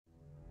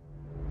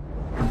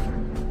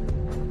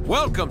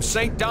Welcome,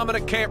 St.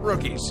 Dominic Camp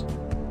rookies.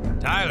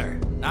 Tyler,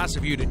 nice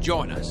of you to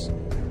join us.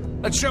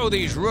 Let's show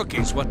these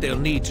rookies what they'll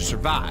need to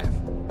survive.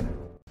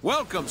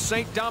 Welcome,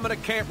 St.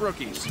 Dominic Camp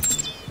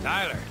rookies.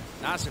 Tyler,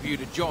 nice of you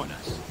to join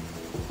us.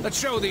 Let's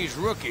show these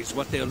rookies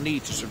what they'll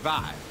need to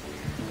survive.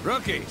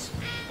 Rookies,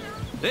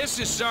 this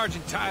is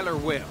Sergeant Tyler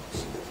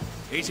Wells.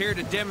 He's here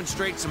to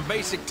demonstrate some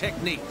basic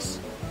techniques.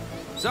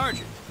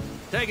 Sergeant,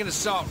 take an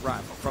assault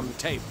rifle from the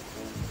table.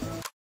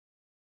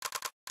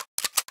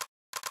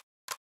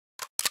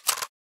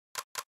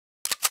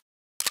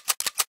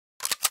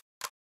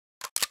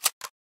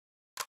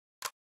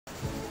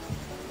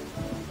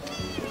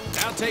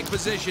 Now take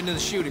position in the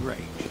shooting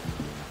range.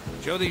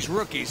 Show these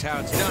rookies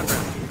how it's done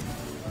around here.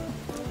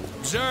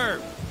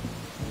 Observe.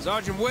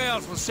 Sergeant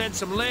Wells will send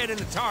some lead in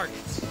the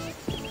targets.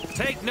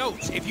 Take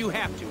notes if you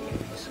have to,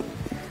 ladies.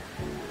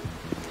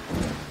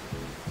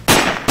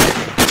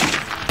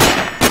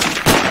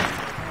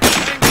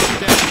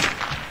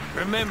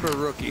 Remember,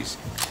 rookies,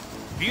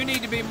 if you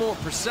need to be more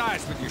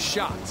precise with your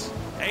shots,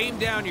 aim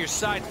down your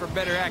sights for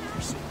better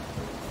accuracy.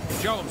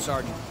 Show them,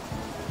 Sergeant.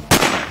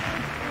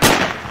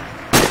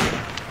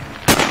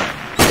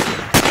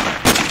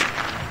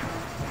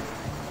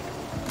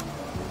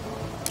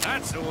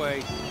 That's the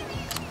way.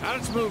 Now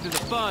let's move to the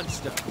fun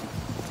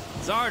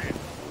stuff. Sergeant,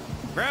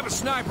 grab a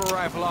sniper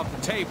rifle off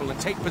the table and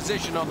take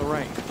position on the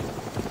range.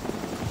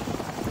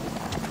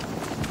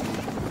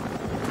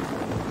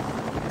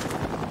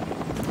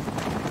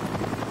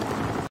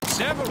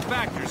 Several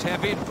factors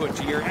have input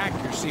to your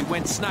accuracy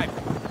when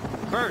sniping.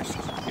 First,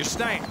 your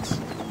stance.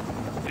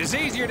 It is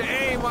easier to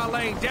aim while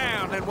laying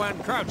down than when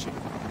crouching,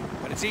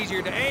 but it's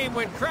easier to aim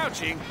when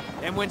crouching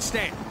than when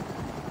standing.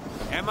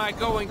 Am I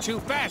going too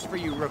fast for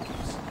you,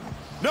 rookies?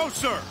 No,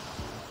 sir.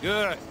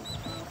 Good.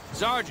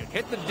 Sergeant,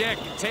 hit the deck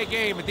and take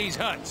aim at these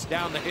huts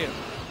down the hill.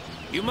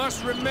 You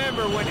must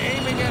remember when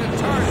aiming at a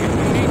target,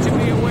 you need to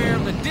be aware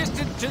of the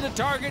distance to the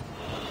target,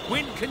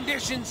 wind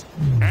conditions,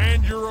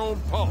 and your own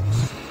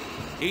pulse.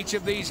 Each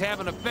of these have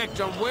an effect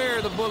on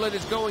where the bullet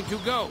is going to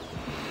go.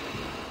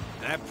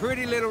 That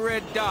pretty little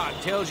red dot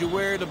tells you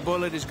where the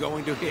bullet is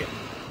going to hit.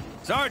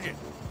 Sergeant,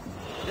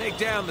 take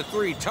down the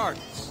 3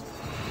 targets.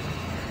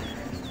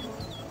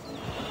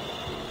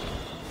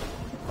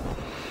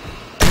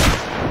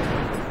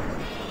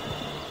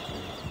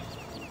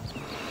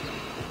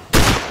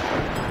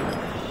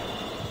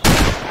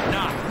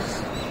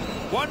 Nice.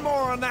 One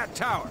more on that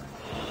tower.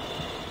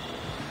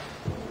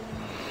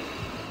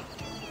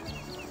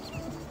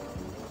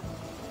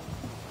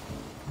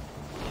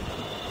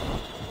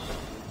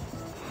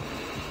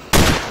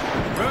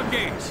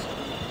 Rookies,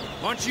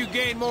 once you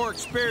gain more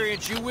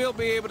experience, you will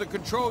be able to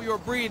control your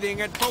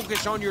breathing and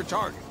focus on your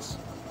targets.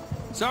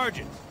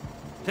 Sergeant,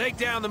 take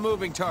down the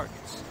moving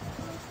targets.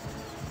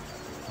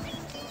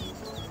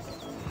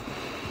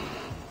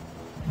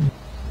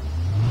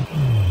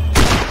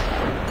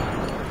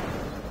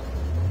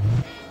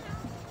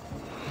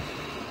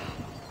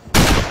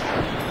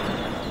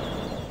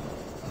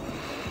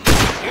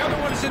 The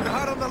other one is in the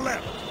hut on the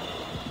left.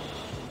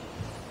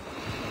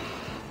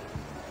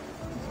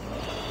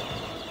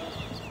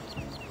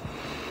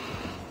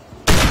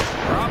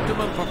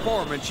 Optimum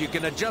performance, you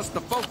can adjust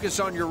the focus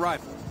on your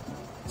rifle.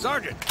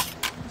 Sergeant,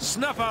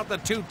 snuff out the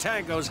 2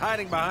 tangos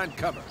hiding behind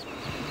cover.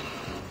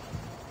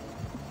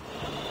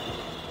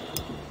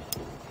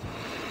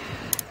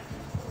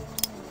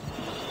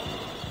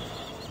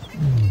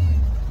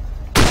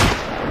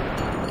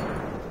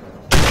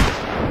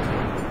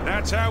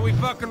 That's how we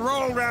fucking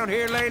roll around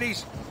here,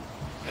 ladies.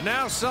 And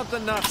now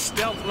something not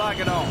stealth-like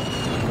at all.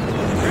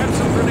 Grab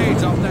some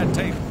grenades off that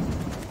table.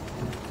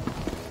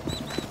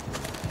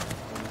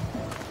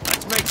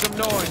 Make some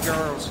noise,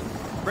 girls.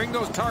 Bring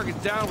those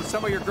targets down with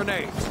some of your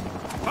grenades.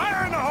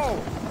 Fire in the hole!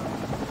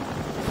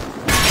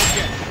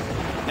 Okay,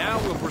 now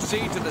we'll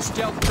proceed to the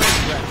stealth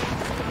training range.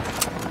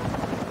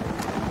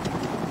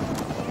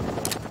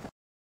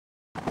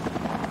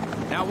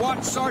 Now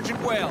watch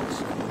Sergeant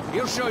Wells.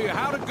 He'll show you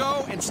how to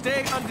go and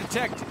stay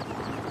undetected.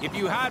 If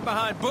you hide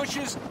behind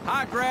bushes,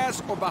 high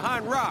grass, or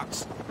behind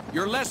rocks,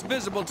 you're less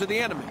visible to the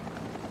enemy.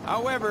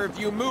 However, if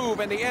you move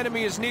and the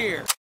enemy is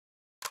near,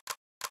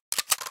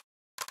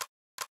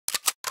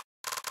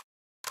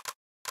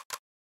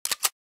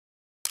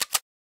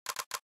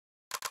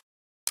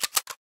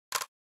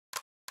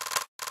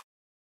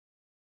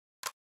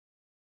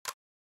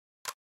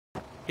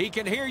 he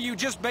can hear you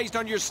just based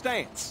on your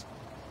stance.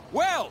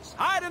 Wells,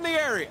 hide in the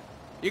area.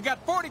 You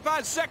got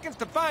 45 seconds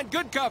to find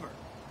good cover.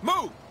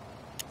 Move!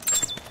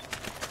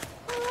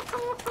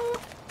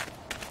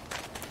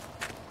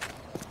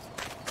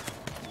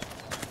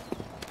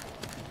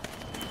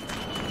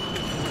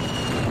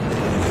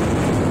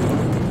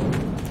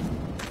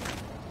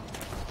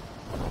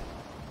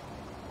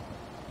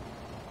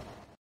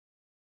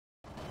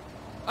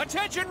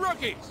 Attention,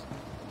 rookies!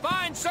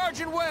 Find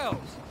Sergeant Wells.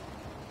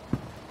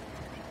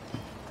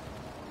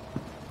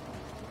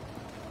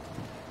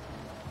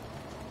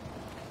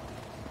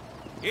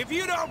 If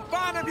you don't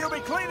find him, you'll be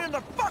cleaning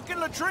the fucking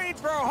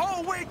latrines for a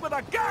whole week with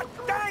a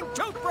goddamn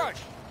toothbrush!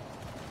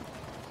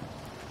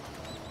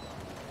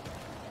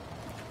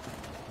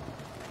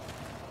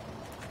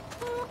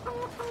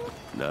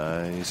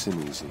 Nice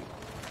and easy.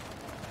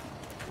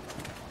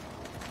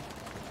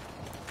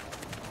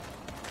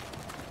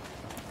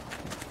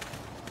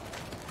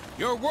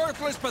 You're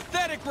worthless,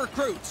 pathetic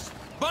recruits.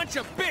 Bunch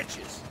of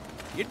bitches.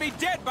 You'd be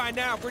dead by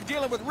now if we're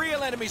dealing with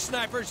real enemy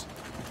snipers.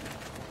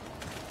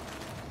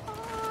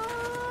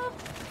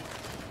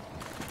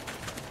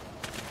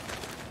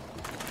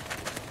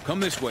 Come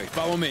this way,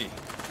 follow me.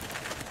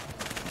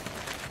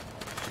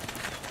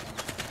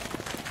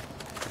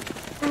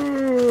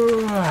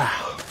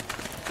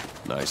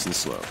 Nice and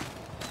slow.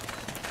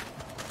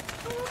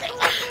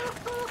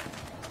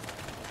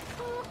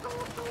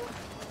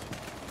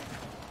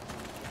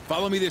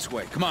 Follow me this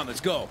way. Come on,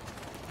 let's go.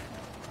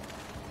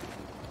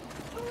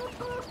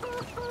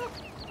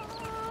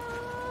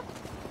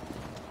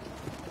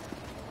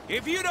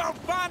 If you don't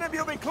find them,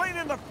 you'll be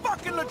cleaning the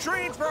fucking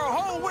latrines for a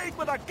whole week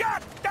with a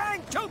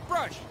goddamn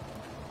toothbrush!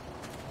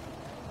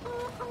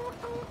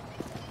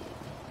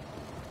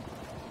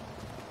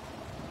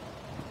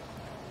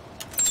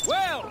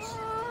 Wells!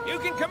 You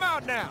can come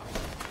out now.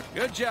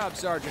 Good job,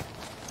 Sergeant.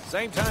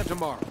 Same time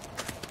tomorrow.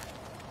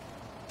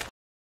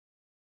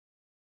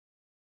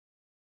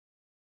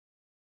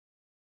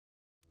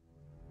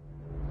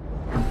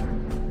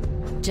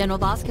 General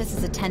Vasquez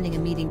is attending a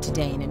meeting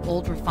today in an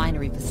old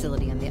refinery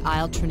facility on the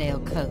Isle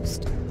Trineo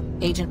coast.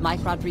 Agent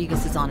Mike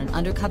Rodriguez is on an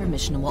undercover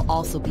mission and will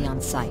also be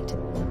on site.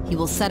 He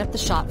will set up the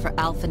shot for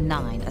Alpha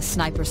 9, a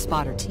sniper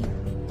spotter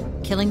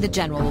team. Killing the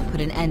general will put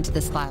an end to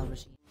this vile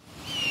regime.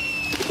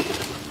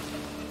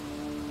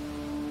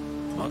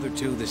 Mother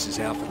 2, this is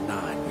Alpha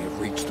 9. We have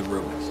reached the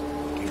ruins.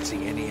 Can't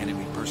see any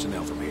enemy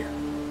personnel from here.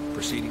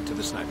 Proceeding to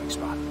the sniping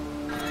spot.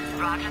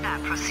 Roger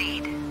that,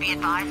 proceed. Be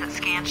advised that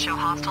scans show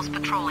hostiles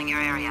patrolling your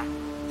area.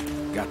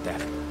 Got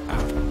that.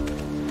 Out.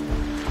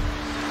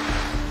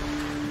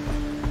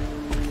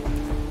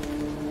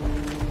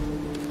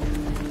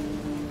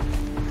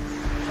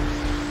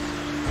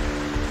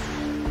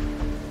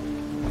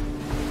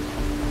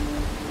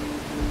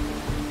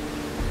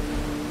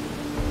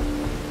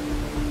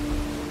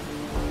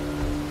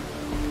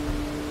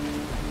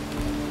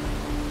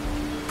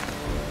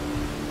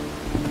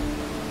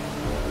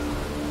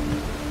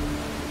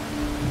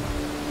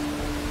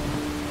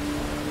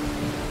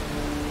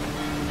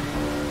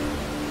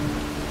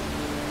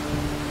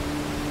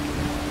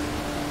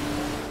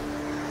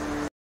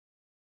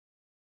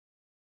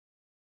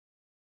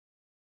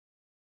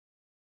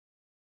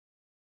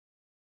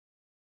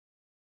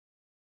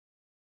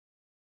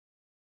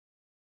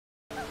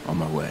 On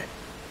my way.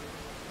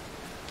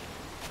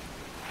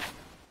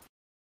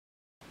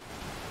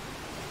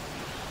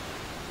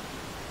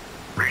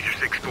 Razor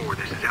 6-4,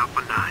 this is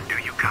Alpha 9.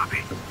 Do you copy?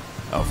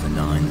 Alpha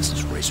 9, this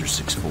is Razor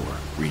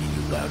 6-4. Reading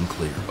you loud and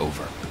clear.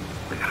 Over.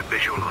 We got a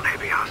visual on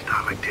heavy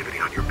hostile activity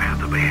on your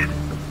path up ahead.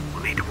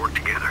 We'll need to work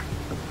together.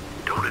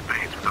 Don't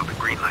advance without the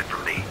green light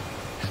from me.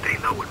 Stay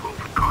low and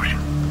move with caution.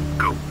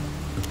 Go.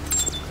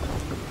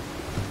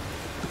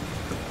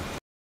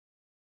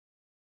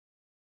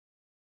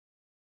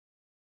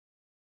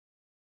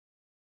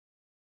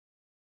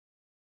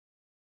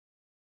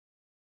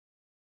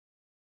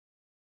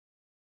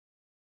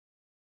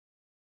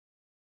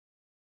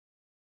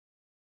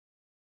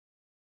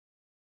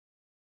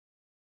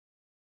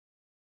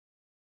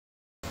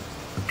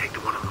 Take the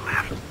one on the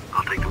left.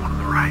 I'll take the one on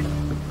the right.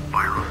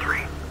 Fire on 3.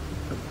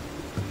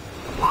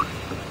 1,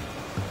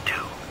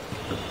 2,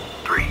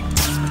 3.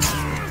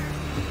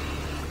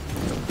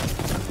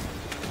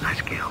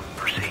 Nice kill.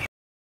 Proceed.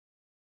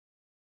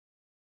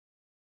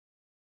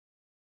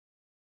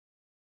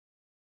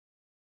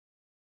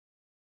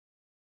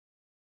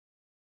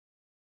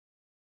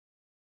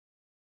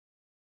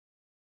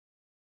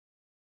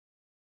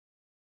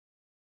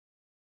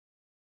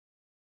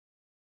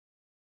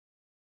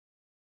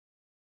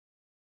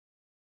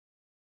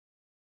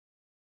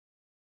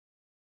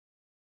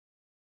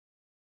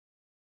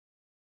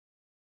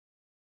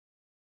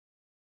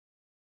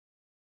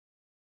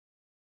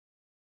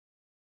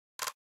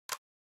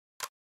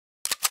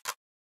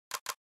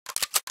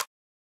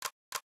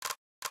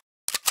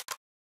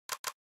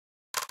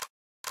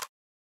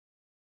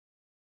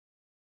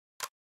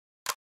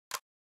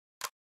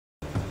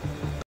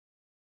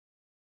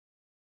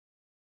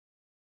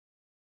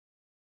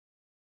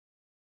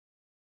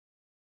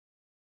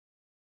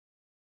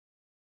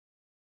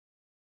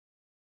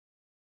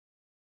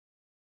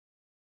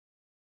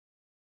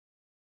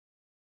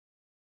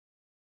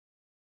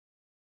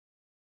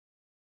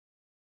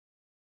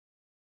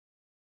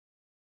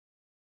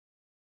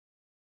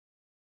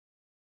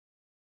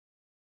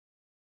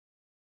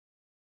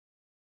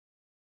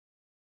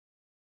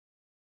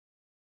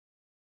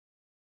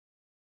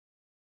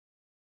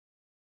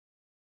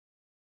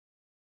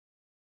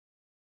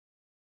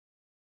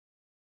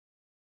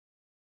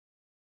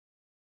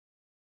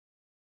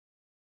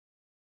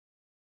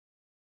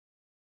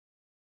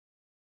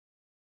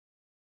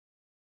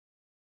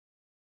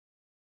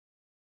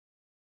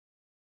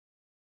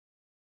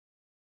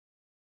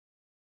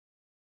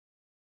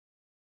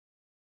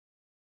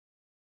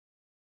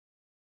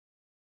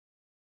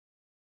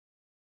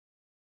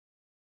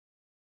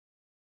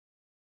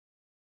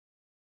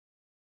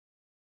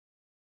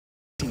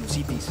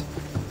 sinusitis.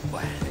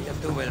 Bueno, yo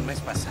tuve el mes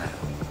pasado.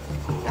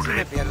 Hold Casi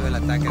me it. pierdo el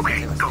ataque a San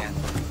Okay, go. Sebastián.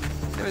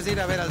 Debes ir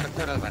a ver al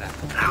doctor Alvarado.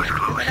 That was Te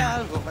close. dará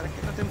algo para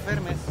que no te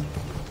enfermes.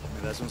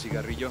 ¿Me das un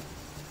cigarrillo?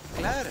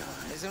 Claro,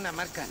 es de una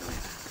marca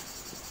nueva.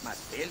 Más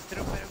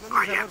filtro, pero con Or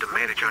un you have sabor to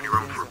manage on your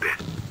own for a bit.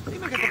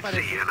 Dime I qué te can't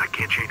parece. see you and I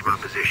can't change my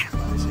position.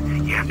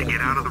 You have to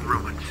get out of the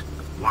ruins.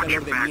 Watch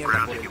your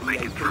background and you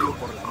make it through.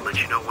 I'll let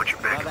you know what your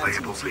back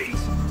plan will be.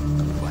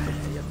 Bueno,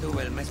 yo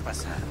tuve el mes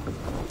pasado.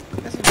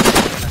 Casi me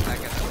pierdo el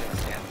ataque a San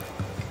Sebastián.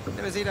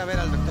 Debes ir a ver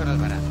al doctor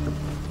Alvarado.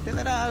 Te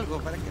dará algo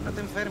para que no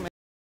te enfermes.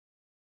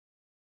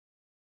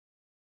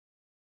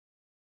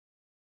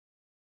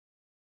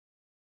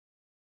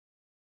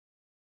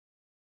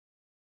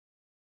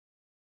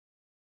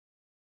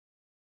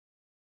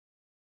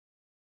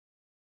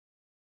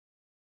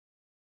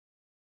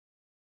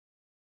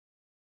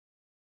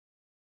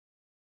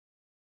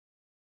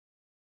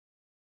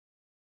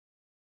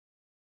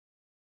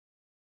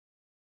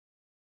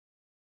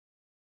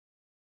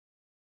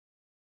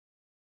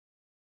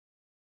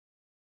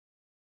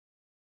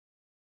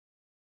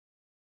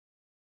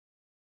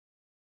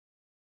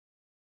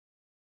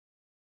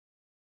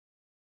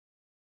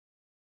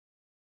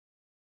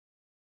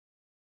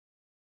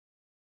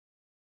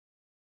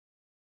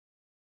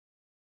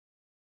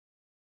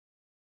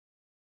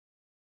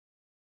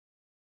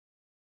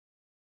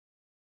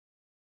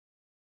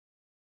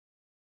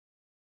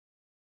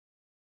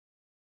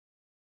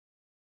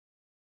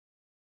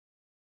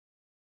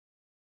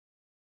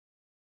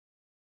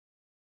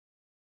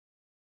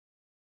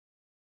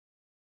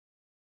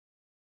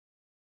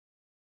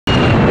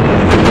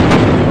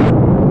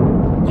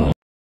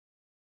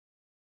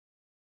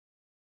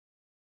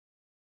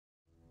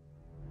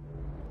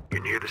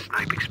 You're near the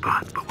sniping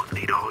spot, but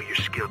we'll need all your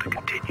skill to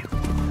continue.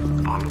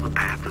 Follow the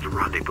path to the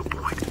rendezvous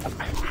point.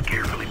 Move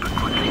carefully but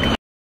quickly.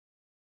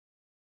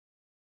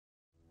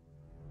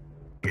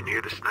 You're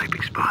near the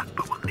sniping spot,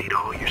 but we'll need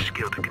all your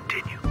skill to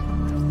continue.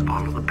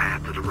 Follow the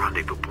path to the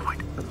rendezvous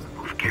point.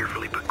 Move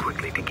carefully but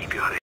quickly to keep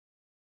you out of.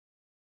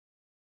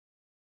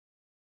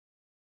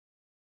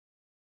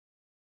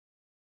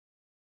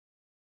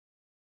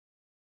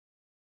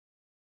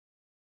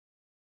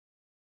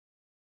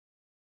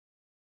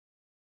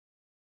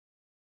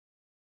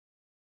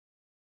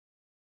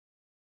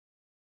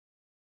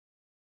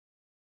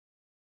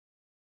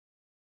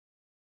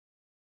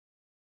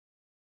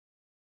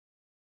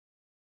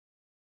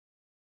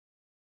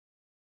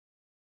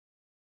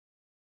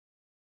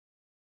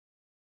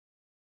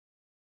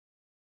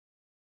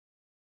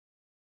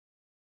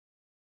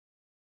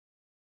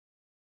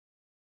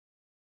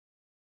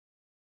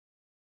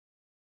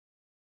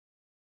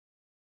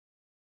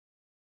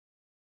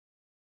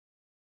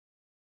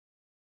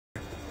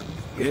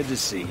 Good to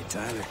see you,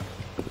 Tyler.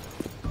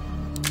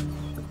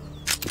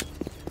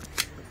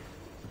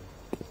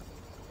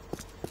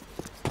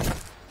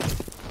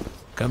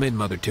 Come in,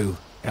 Mother 2.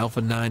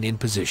 Alpha 9 in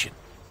position.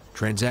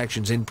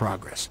 Transactions in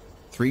progress.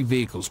 3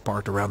 vehicles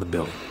parked around the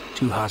building.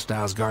 2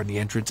 hostiles guarding the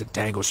entrance and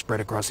tangos spread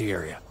across the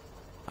area.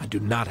 I do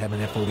not have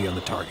an FOD on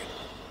the target.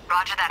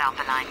 Roger that,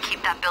 Alpha 9.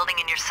 Keep that building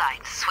in your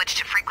sights. Switch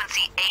to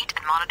frequency 8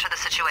 and monitor the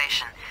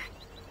situation.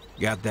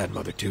 Got that,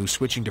 Mother 2.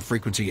 Switching to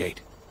frequency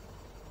 8.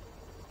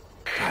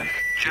 Tyler,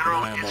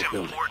 General, keep an eye on it's that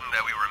building. important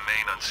that we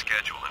remain on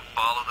schedule and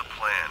follow the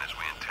plan as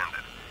we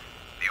intended.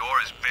 The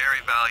ore is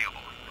very valuable,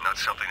 and not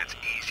something that's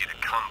easy to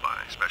come by,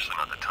 especially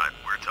not the type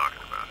we're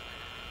talking about.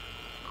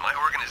 My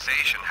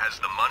organization has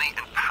the money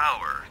and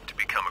power to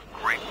become a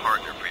great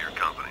partner for your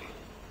company.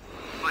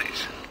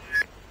 Please,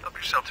 help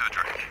yourself to a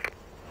drink.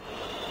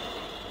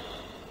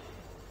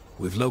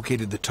 We've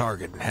located the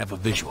target and have a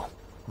visual.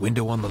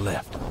 Window on the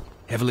left.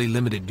 Heavily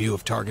limited view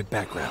of target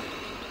background.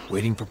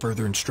 Waiting for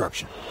further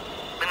instruction.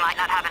 We might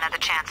not have another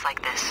chance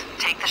like this.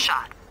 Take the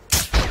shot.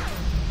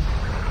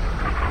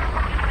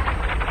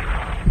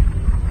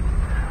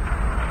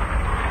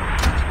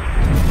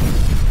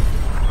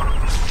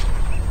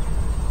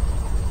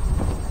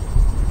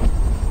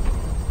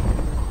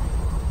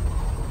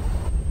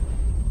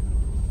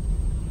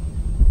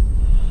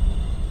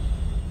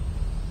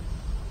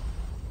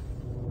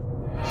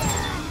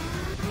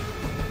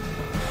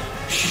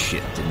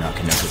 Shit, did not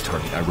connect with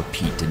target. I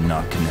repeat, did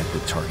not connect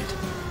with target.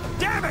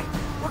 Damn it!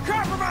 We're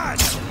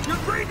compromised! You're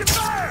green to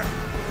fire!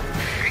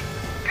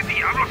 ¿Qué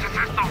diablos es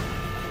esto?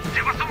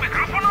 ¿Llevas un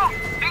micrófono?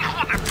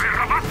 ¡Hijo de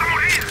perra, vas a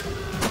morir!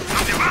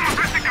 ¡Nos llevamos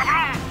a este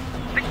cabrón!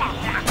 Tengo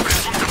algunas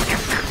preguntas que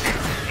hacerte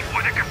y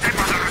puede que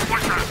sepas las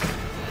respuestas.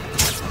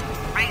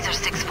 Razor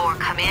 6-4,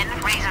 come in.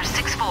 Razor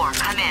 6-4,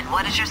 come in.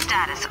 What is your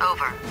status?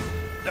 Over.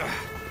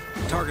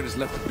 The target has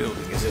left the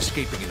building, is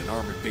escaping in an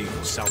armored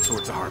vehicle south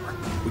towards the harbor.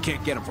 We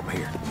can't get him from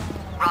here.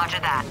 Roger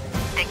that.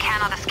 They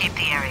cannot escape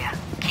the area.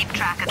 Keep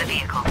track of the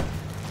vehicle.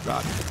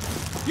 Roger.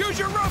 Use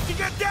your rope to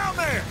get down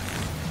there!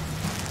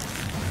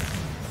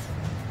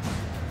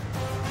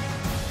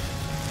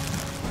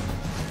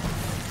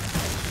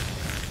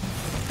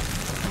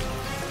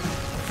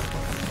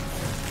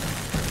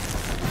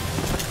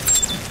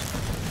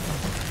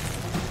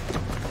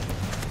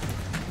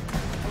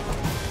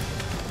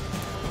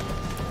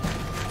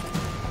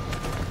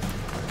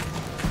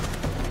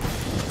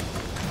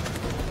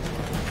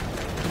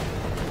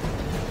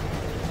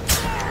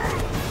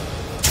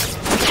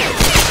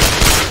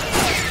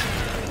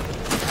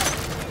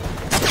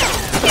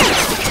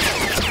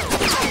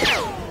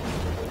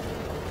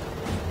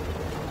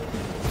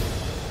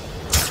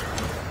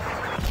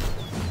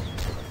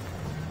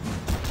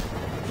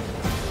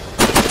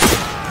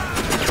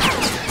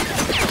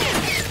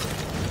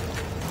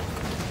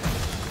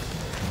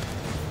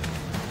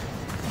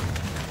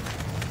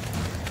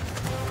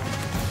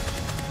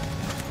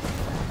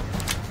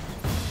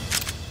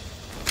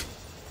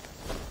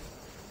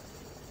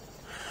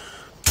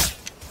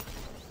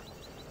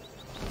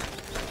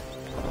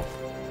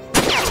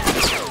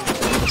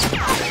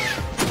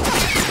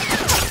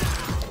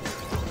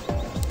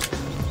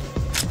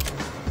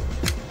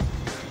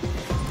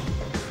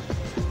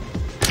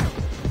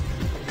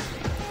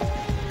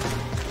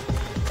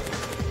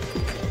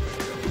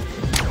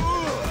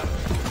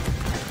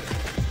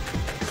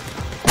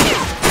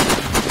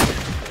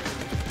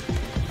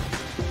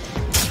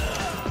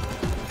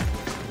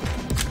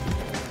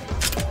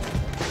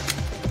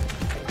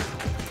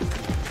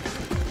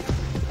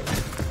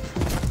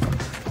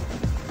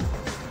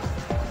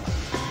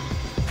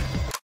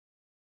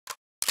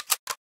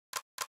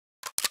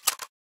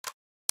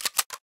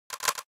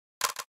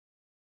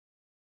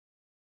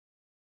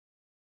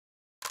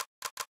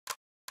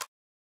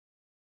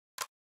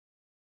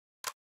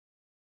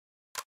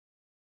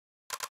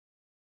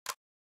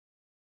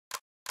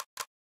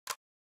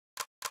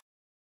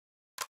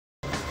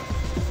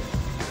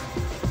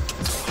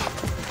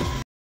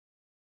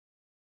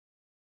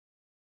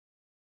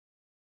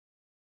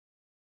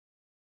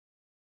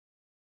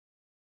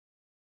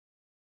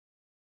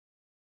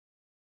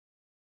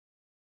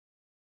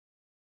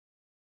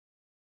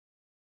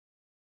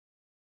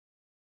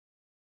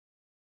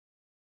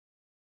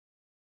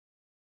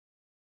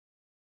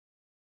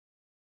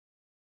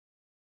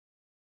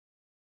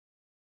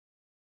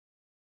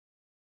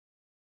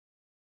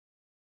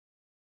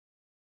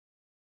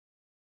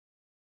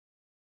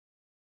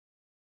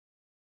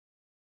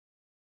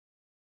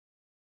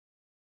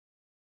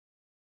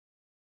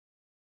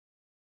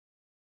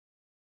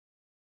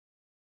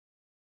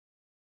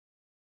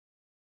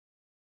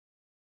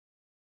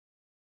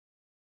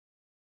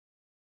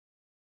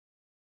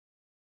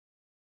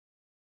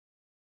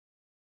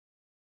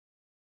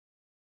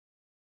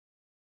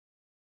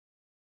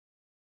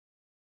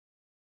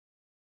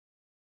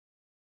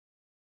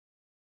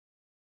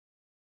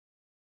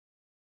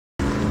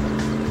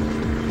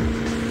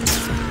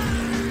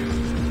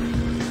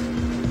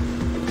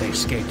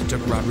 escaped and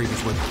took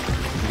Rodriguez with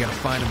him. We gotta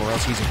find him or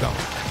else he's a gone.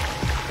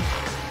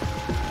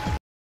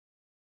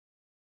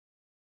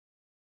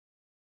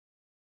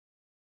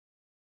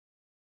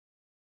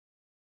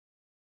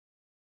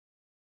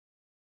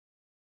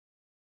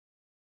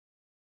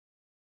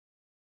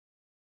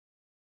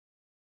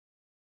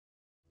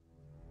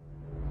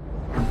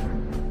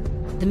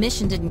 The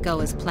mission didn't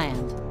go as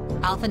planned.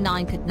 Alpha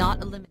 9 could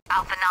not eliminate...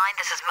 Alpha 9,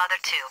 this is Mother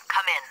 2.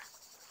 Come in.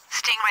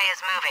 Stingray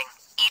is moving.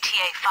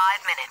 ETA 5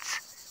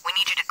 minutes. We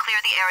need you to clear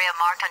the area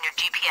marked on your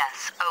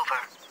GPS. Over.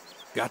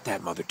 Got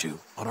that, Mother 2.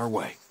 On our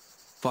way.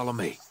 Follow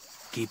me.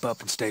 Keep up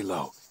and stay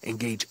low.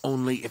 Engage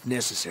only if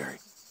necessary.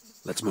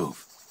 Let's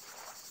move.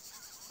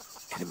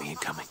 Enemy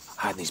incoming.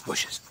 Hide in these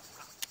bushes.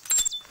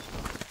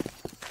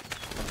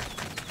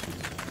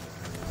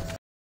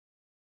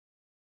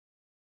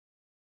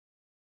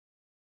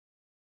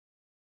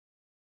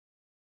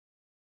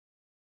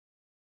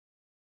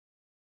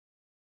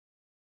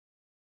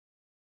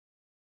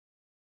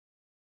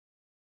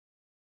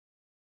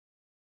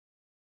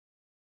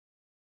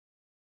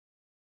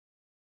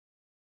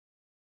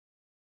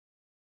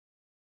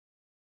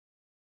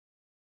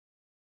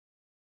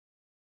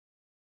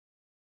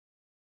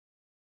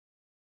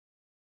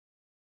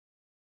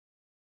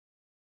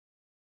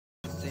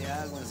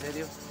 ¿Algo en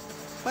serio?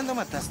 ¿Cuándo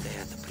mataste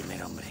a tu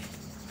primer hombre?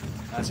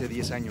 Hace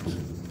 10 años.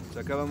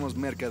 Sacábamos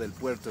merca del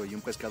puerto y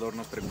un pescador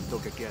nos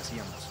preguntó que qué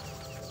hacíamos.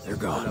 They're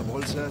De la gone.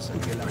 bolsa,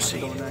 saqué la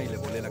Proceed. pistola y le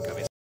volé la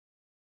cabeza.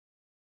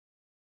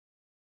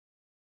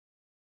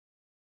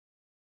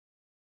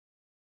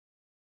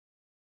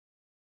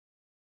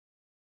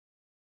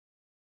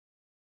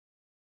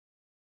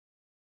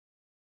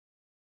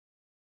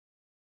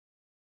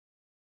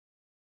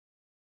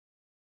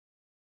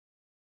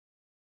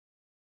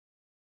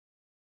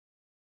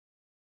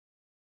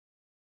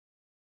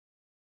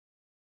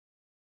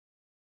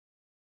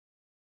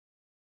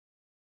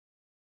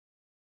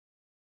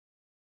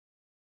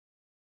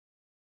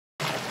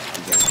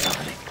 We got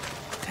company.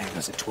 Tag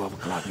us at 12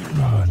 o'clock in the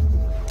hood.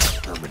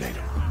 Terminate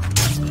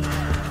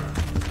him.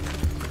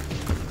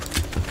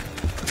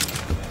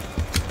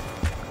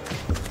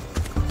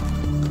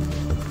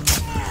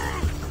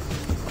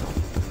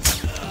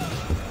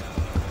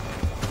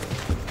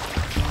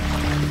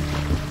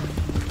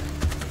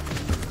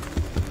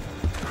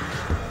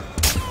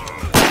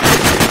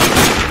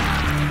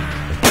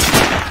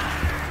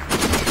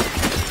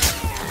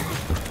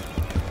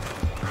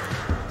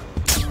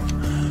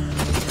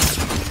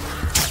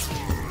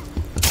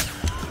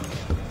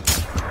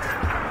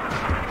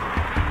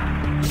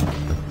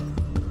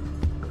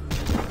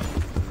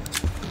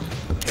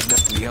 Heading up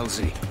to the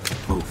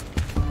LZ. Move.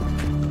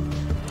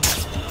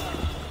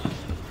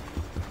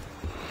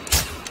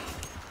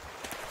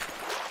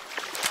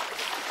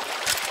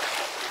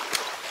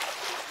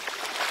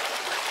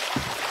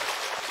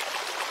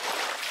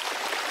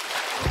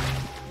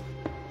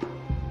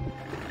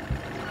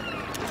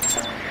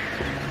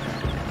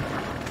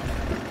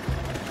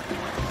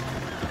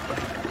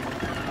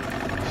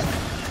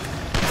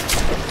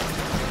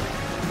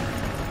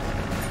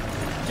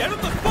 Get him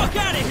the fuck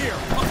out of here!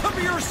 I'll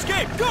cover your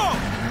escape!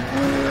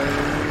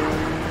 Go!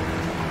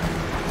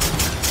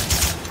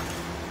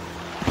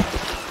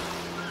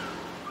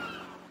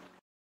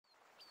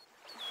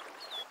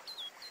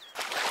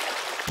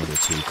 Mother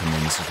 2, come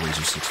in. This is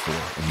Razor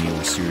 6-4.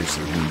 O'Neill is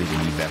seriously wounded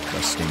and evac by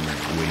Stingray.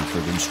 Awaiting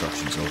further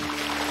instructions.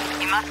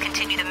 Over. You must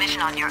continue the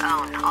mission on your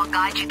own. I'll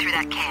guide you through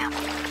that camp.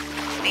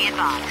 Be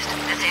advised,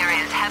 this area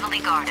is heavily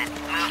guarded.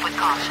 Move with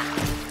caution.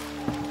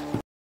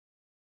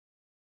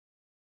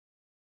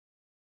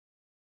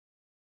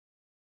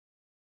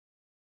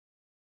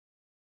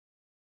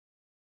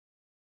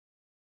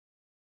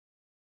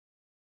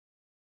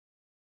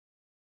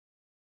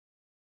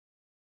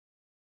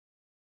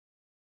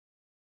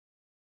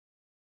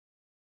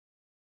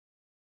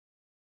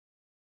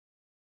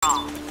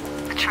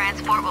 The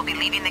transport will be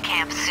leaving the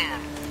camp soon.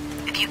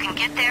 If you can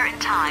get there in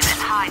time and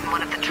hide in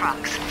one of the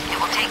trucks, it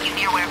will take you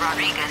near where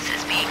Rodriguez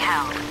is being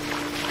held.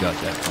 Got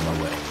that. On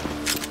my way.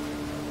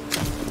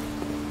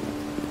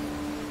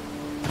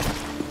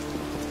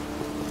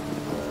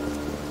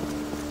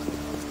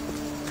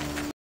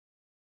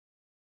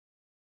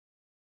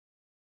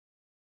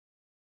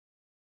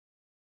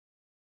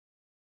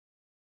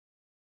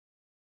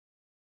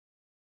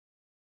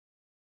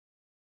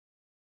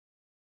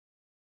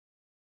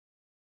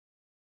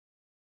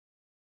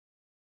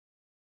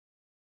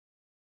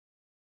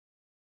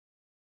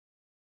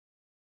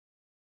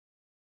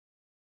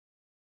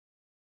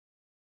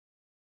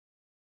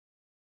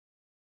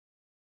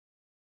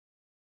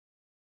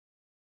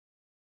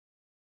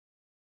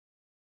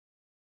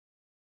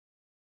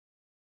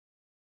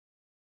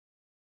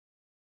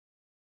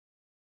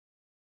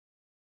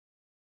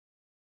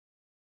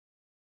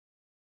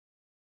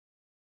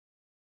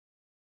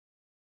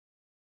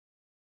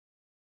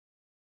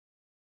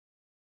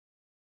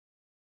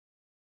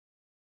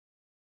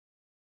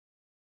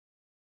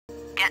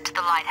 Get to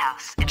the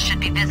lighthouse. It should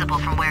be visible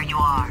from where you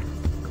are.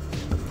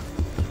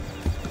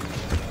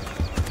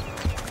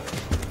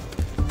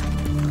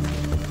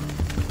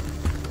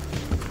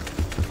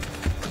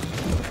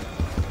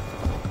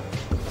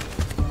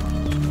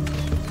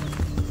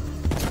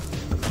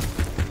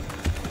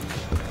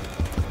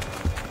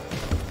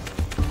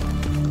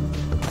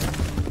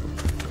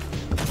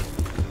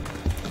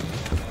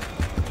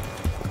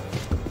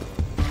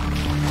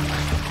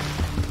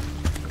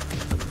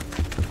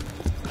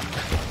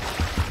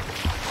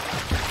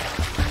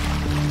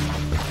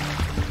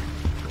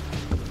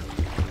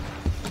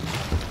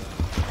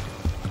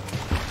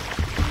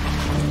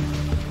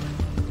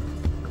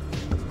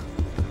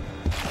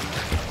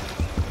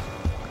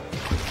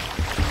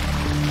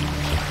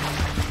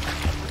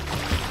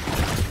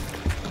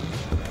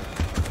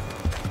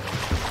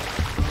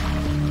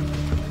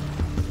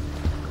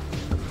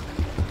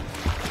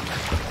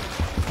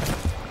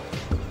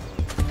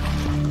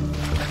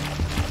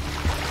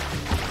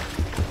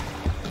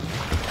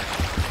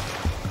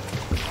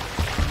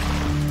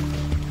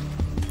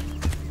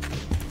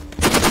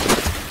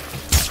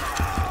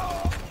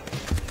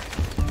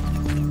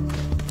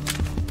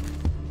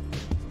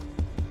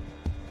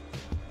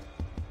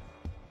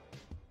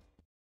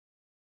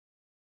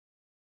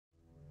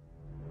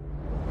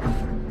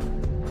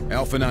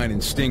 Alpha 9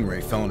 and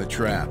Stingray fell in a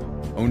trap.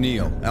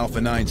 O'Neill, Alpha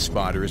 9's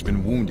spotter, has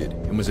been wounded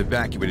and was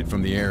evacuated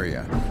from the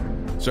area.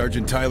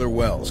 Sergeant Tyler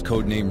Wells,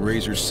 codenamed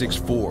Razor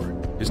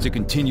 64, is to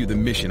continue the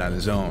mission on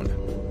his own.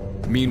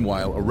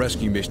 Meanwhile, a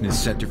rescue mission is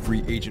set to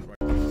free Agent...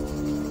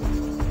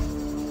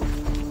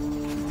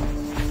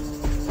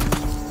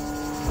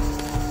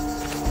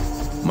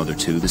 Mother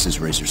 2, this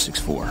is Razor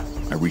 64.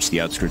 I reached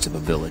the outskirts of a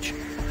village,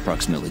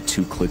 approximately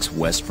 2 clicks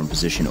west from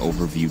position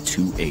overview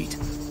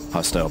 2-8.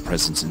 Hostile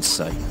presence in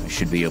sight. I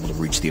should be able to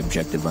reach the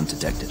objective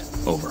undetected.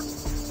 Over.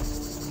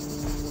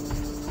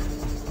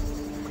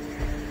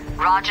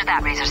 Roger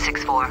that, Razor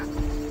 64.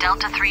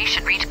 Delta 3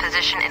 should reach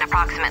position in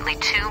approximately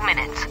 2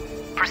 minutes.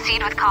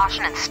 Proceed with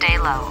caution and stay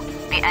low.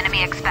 The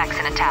enemy expects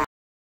an attack.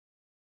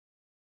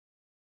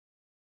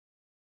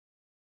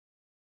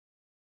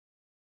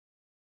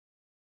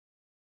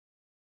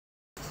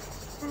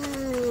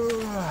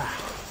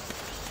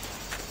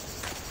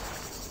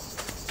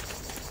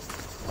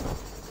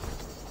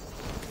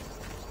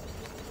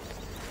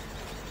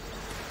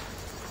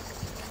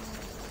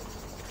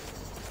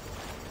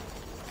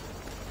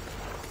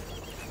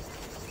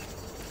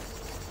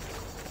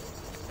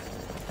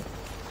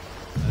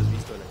 ¿Has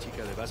visto a la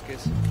chica de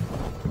Vázquez?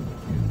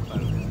 Un par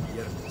de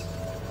piernas.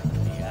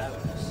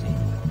 Diablo, sí.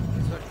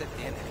 ¿Qué suerte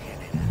tiene el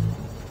general?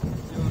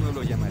 Yo no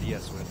lo llamaría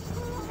suerte,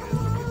 porque es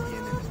lo que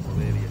tienen el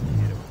poder y el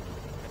dinero.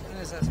 En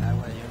esas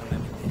aguas yo no me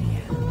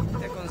metería.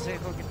 Te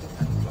aconsejo que tú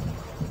tampoco.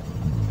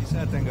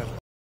 Quizá tengas razón.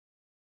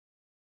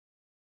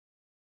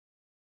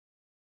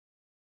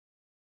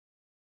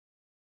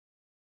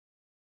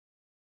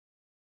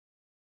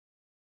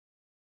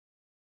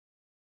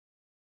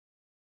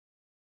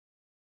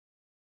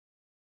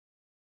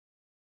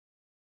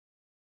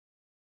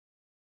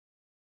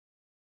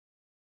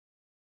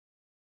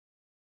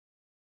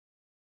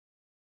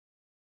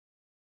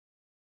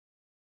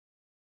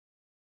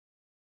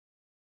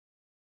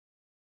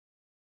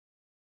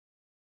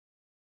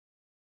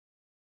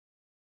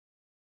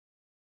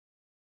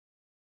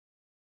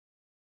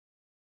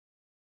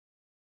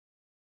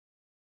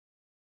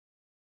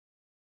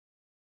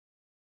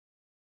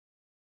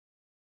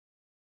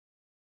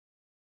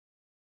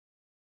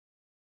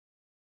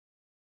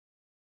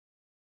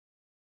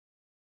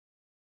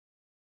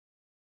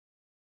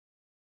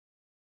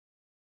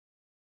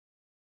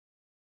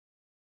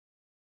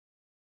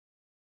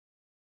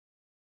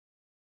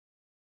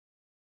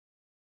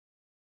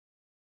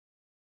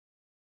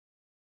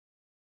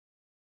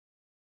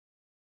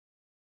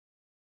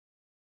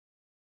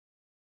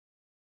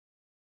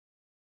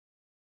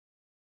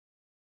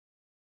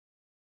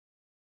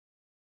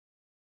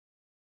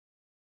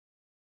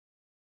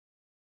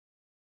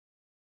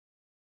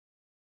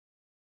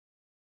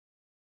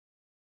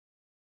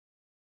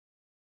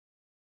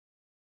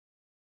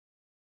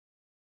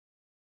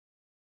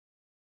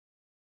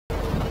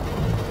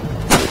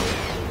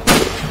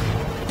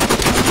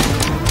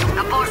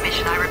 Abort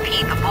mission, I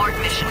repeat, abort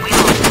mission. We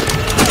lost.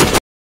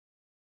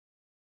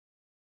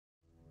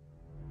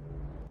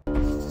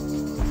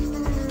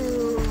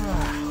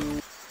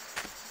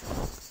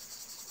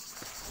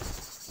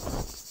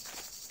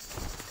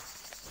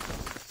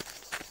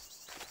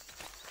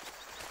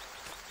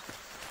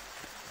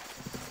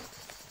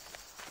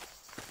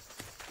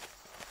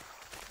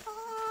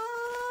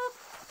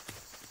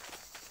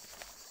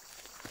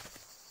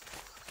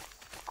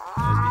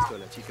 ¿Has visto a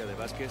la chica de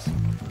Vázquez?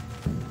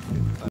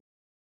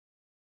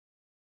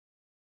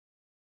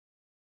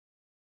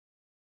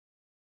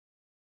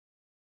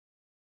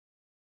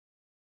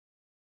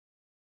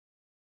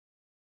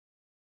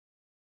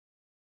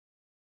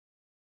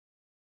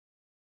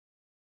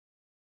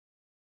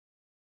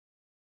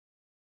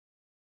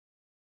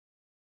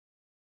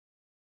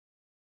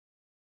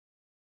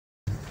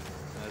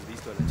 ¿Has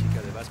visto a la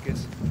chica de Vázquez?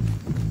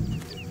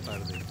 Un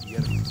par de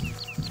piernas.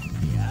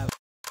 Diablo.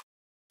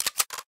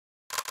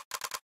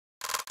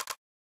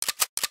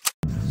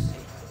 Sí.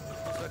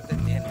 ¿Qué suerte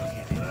tiene el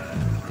general?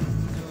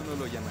 Yo no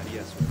lo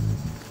llamaría suerte,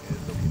 porque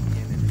es lo que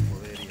tienen el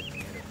poder y el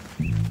dinero.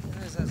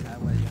 En esas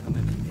aguas yo no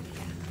me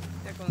metería.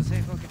 Te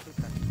aconsejo que tú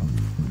tampoco.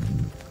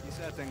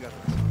 Quizá tengas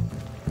razón.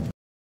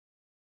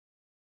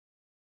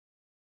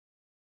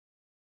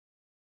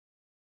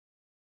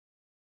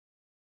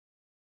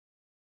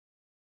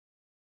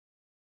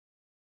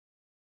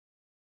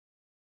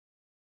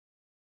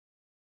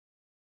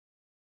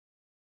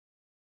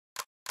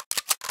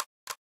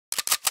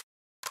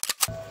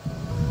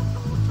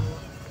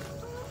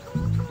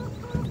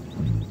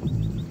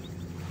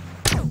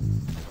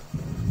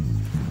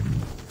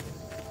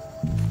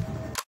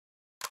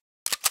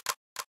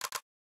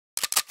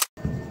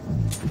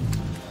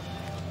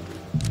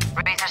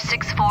 Razor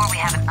 64, we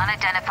have an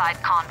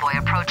unidentified convoy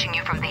approaching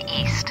you from the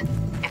east.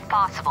 If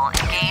possible,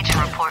 engage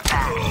and report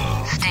back.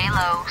 Stay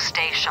low,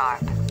 stay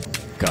sharp.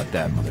 Got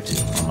that, Mother 2.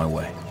 On my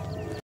way.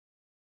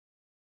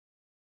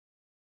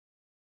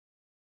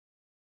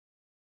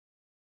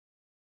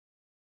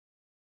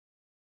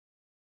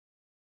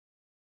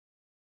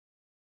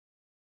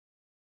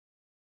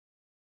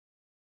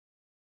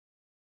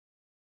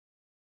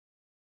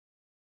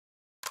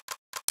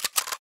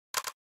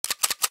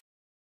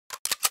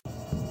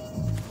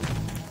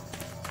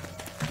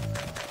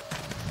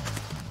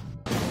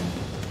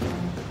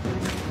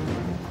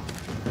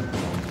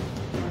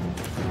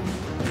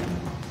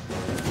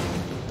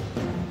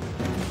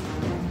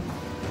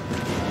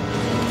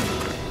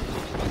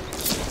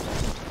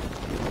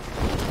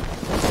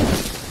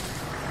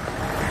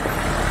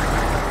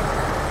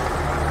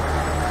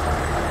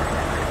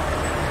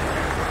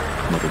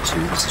 Mother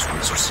 2, this is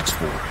Razor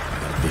 6-4. I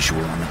got a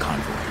visual on the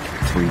convoy.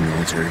 3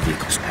 military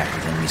vehicles packed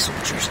with enemy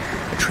soldiers.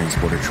 A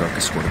transporter truck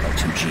escorted by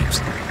 2 jeeps.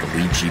 The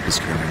lead jeep is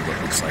carrying what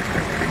looks like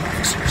highway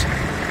officers.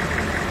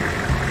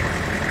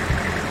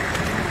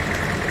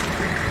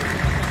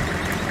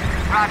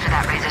 Roger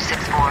that, Razor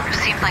 6-4.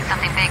 Seems like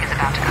something big is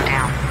about to go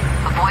down.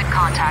 Avoid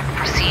contact,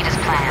 proceed as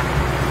planned.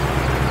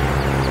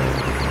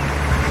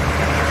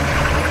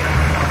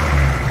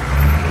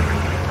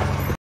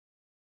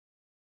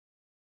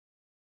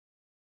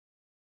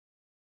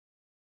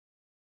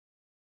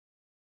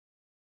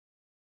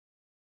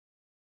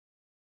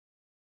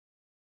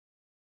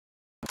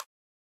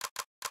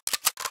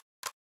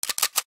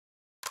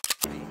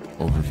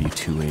 Overview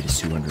 2A is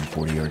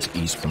 240 yards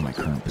east from my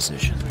current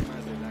position.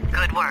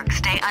 Good work.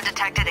 Stay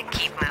undetected and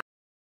keep moving.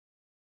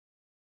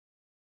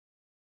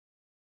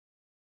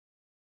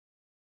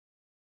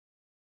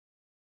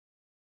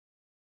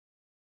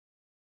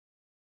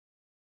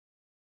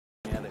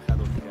 Me ha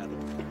dejado tirado.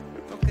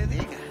 Lo que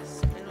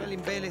digas, pero el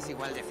Imbel es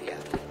igual de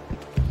fiable.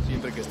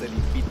 Siempre que esté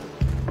limpito.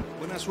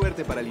 Buena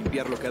suerte para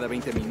limpiarlo cada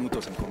 20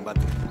 minutos en combate.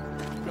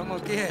 Como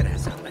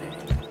quieras, hombre.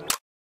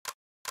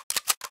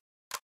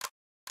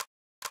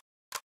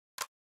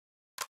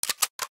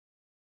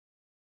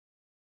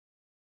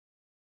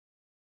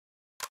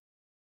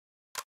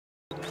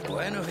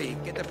 Bueno, ¿y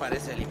qué te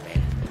parece el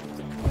Imbel?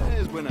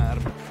 Es buena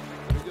arma,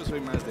 pero yo soy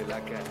más del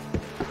AK. Eso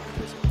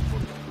no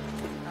importa.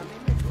 A mí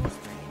me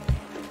gusta el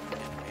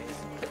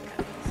peso, la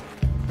cadencia.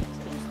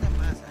 Se gusta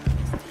más a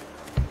mi estilo.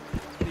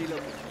 Di lo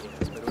que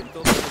quieras, pero en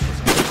todos estos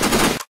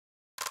años...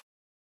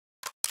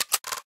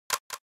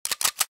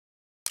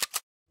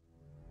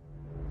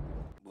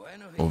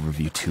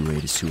 Overview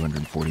 2A is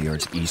 240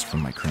 yards east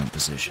from my current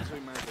position.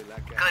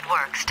 Good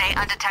work. Stay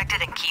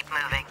undetected and keep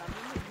moving.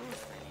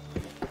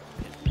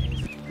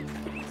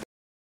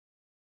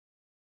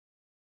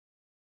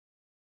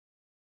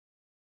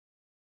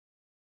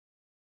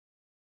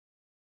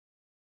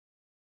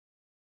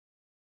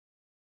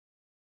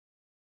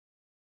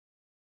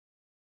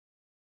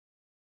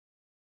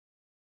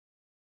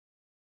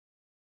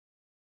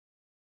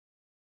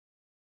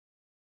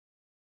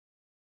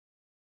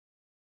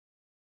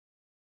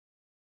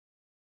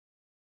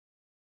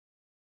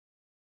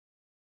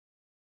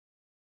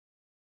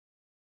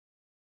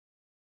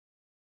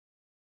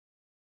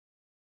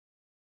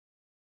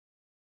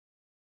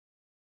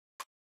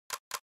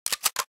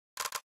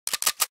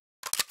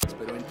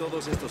 Pero en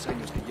todos estos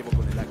años que llevo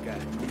con el AK,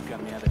 nunca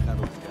me ha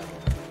dejado tirado.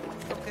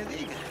 Lo que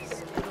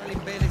digas, pero el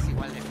Imbel es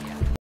igual de fiable.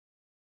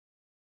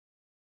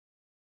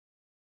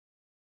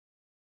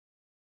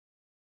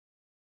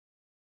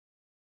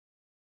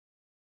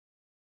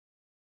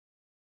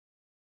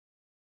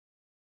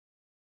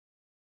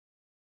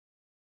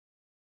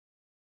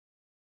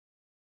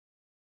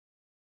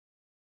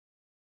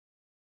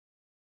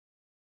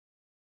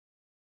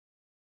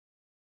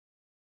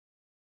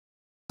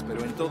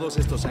 Pero en todos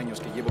estos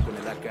años que llevo con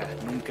el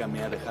AK, nunca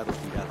me ha dejado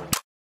tirado.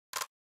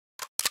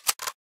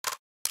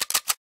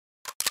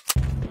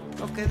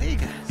 Lo que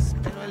digas,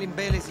 pero el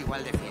Imbel es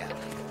igual de fiable.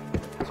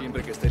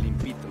 Siempre que esté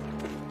limpito.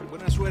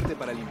 Buena suerte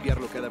para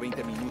limpiarlo cada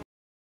 20 minutos.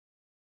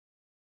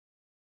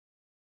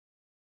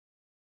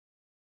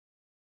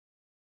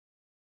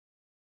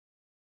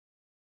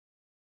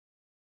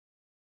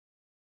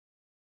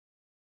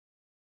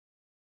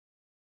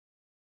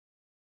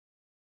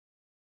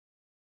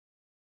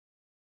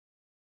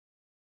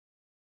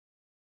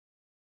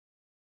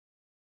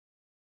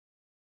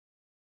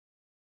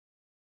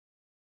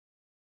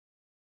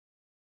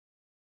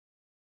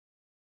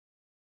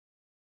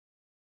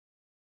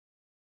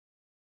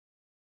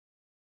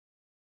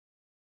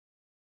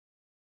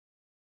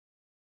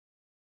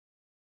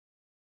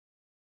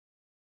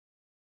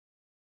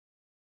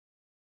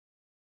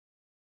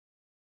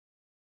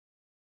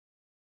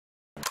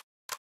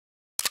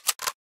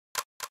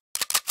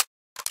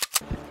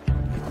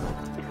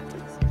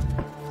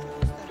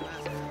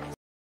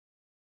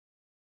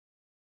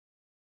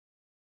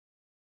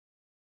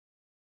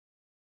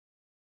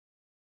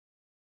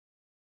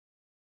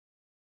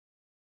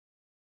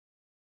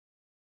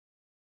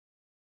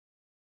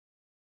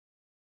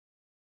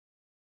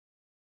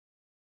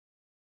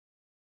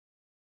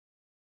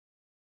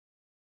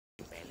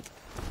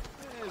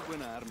 Es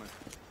buena arma,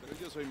 pero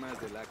yo soy más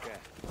del AK.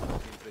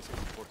 Siempre se me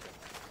importa.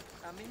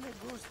 A mí me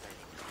gusta el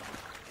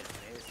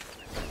peso,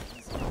 la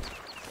cadencia.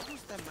 Me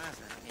gusta más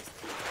a mi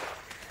estilo.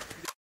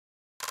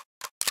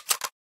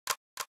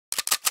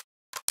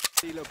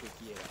 Di lo que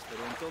quieras,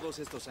 pero en todos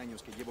estos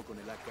años que llevo con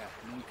el AK,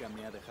 nunca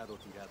me ha dejado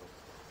tirado.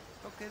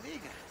 Lo que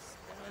digas,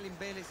 pero el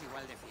Imbel es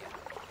igual de fiable.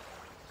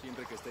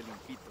 Siempre que esté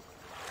limpito.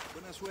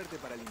 Buena suerte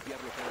para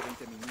limpiarlo cada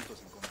 20 minutos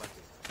en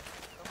combate.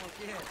 Como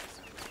quieras.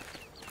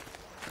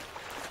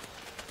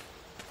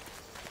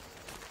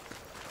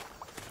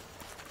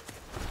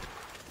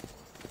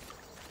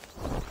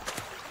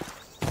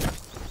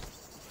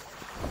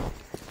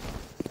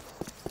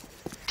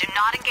 Do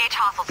not engage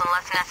hostiles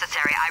unless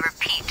necessary. I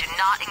repeat, do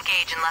not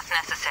engage unless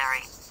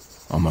necessary.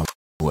 On my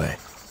way.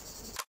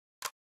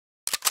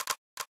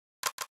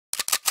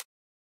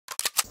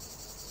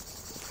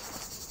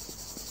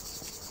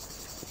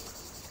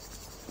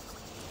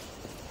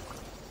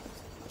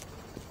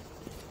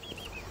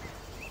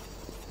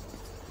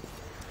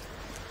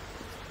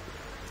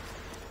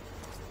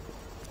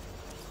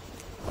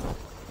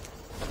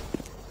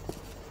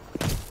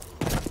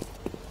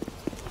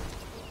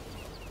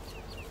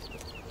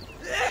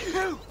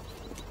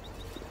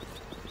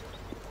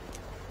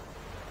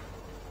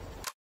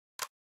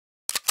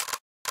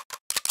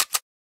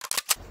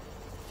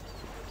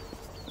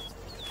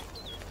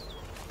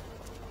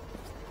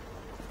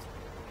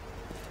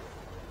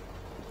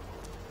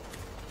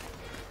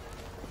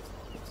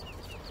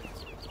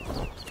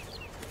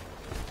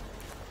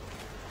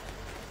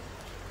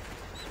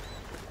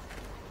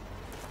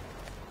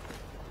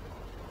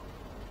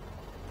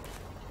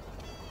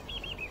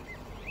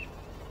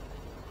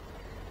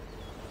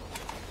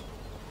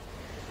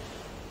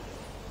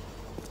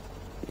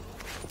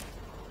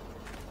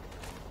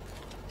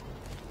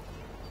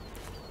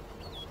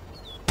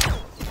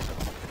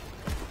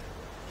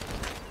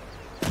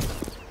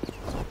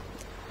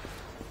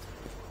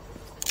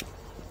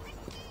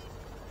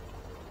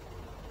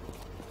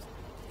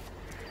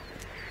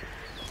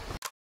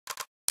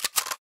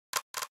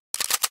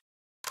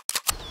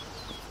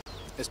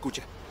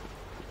 Escucha.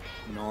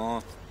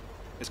 No.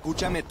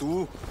 Escúchame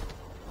tú.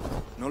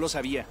 No lo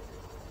sabía.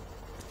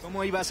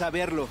 ¿Cómo ibas a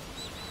verlo?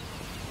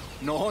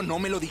 No, no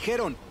me lo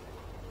dijeron.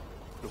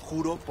 Lo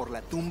juro por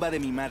la tumba de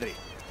mi madre.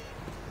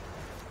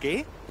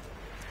 ¿Qué?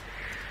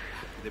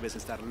 Debes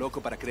estar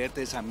loco para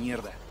creerte esa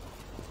mierda.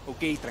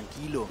 Ok,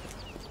 tranquilo.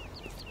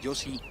 Yo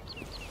sí.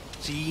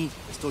 Sí,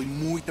 estoy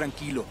muy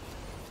tranquilo.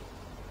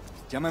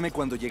 Llámame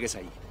cuando llegues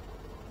ahí.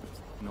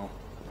 No,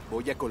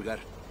 voy a colgar.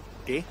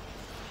 ¿Qué?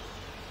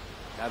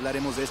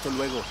 Hablaremos de esto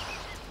luego.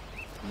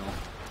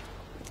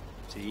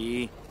 No.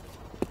 Sí.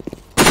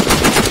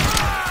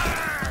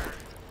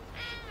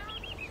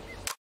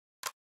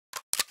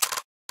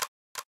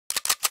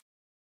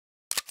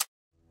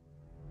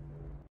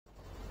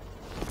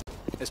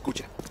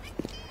 Escucha.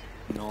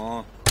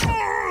 No.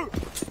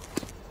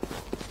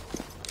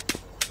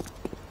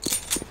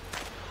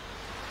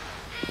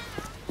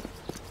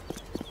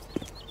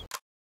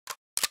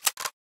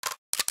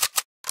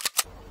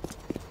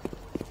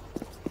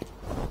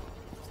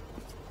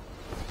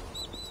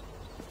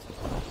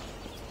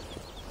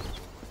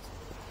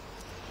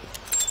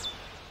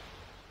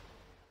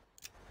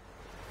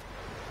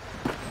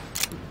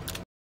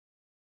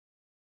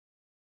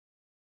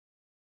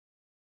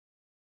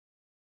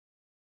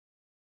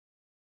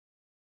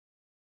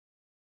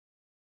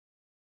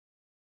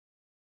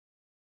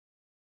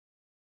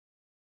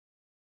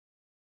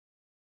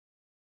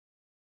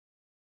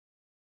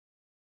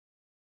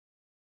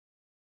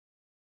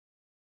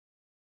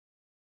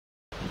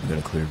 We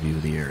got a clear view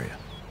of the area.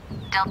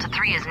 Delta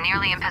 3 is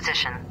nearly in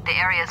position. The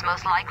area is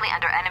most likely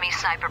under enemy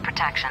sniper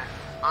protection.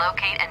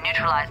 Locate and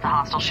neutralize the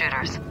hostile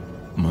shooters.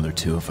 Mother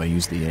 2, if I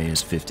use the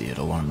AS-50,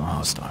 it'll alarm the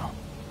hostile.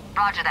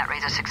 Roger that,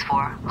 Razor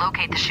 6-4.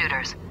 Locate the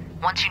shooters.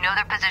 Once you know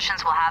their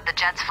positions, we'll have the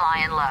jets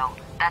fly in low.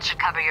 That should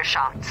cover your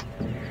shots.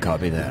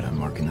 Copy that. I'm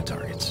marking the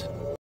targets.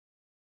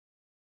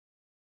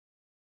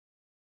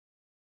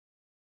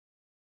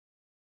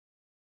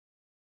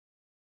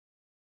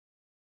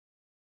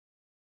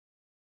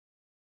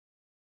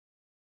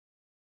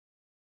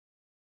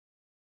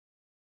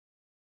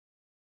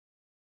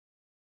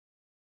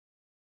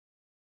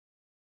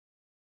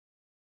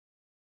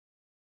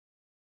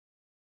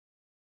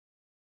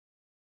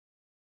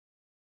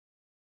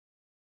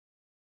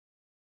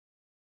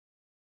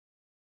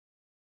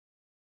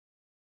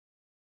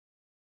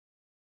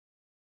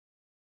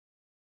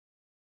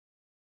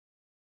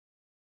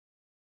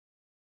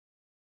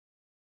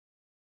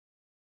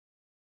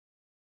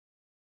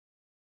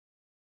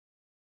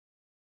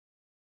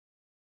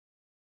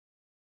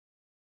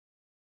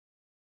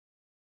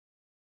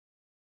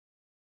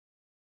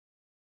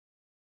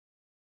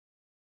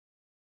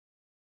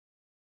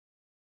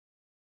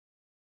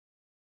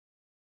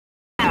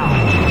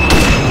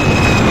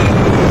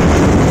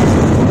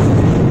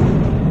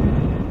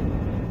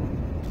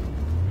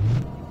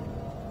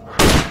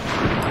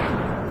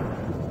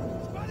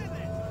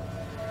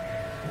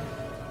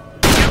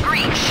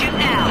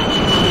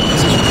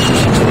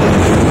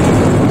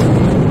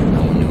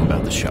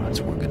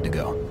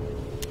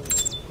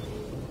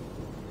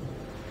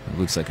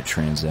 Looks like a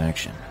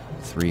transaction.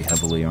 3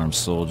 heavily armed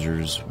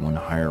soldiers, 1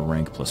 higher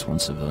rank plus 1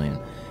 civilian.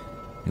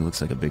 He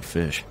looks like a big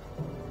fish.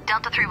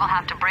 Delta 3 will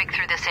have to break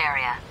through this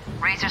area.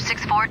 Razor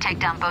 6-4, take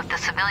down both the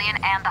civilian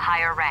and the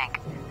higher rank.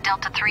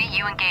 Delta 3,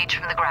 you engage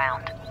from the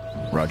ground.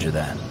 Roger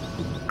that.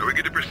 Are we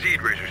good to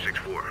proceed, Razor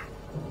 6-4?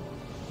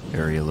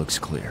 Area looks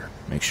clear.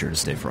 Make sure to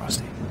stay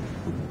frosty.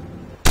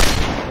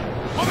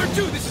 Mother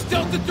 2, this is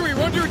Delta 3.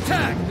 We're under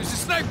attack. There's a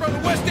sniper on the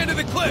west end of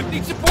the cliff.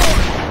 Need support.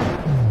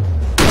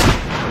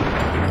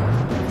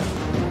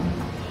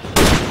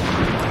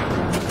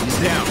 He's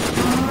down.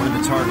 One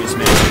of the targets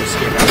managed to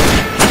escape out.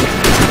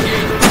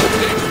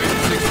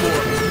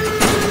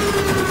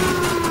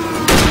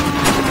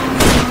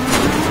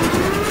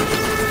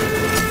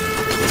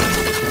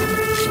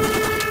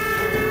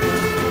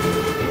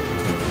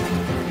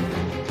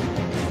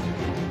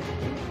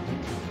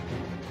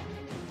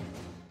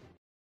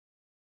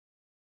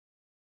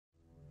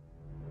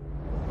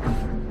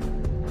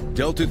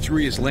 Delta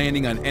 3 is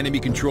landing on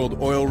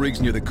enemy-controlled oil rigs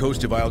near the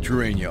coast of Isle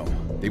Terreno.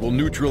 They will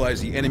neutralize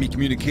the enemy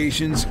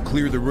communications,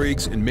 clear the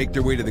rigs, and make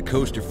their way to the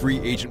coast to free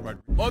Agent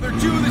Rodriguez. Mother 2,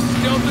 this is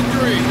Delta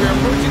 3. We're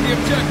approaching the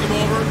objective,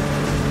 over.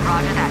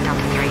 Roger that,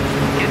 Delta 3.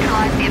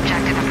 Neutralize the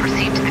objective and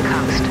proceed to the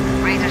coast.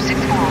 Razor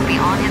 6-4 will be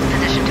on his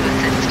position to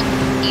assist.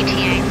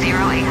 ETA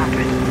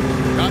 0800.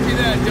 Copy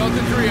that,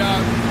 Delta 3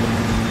 out.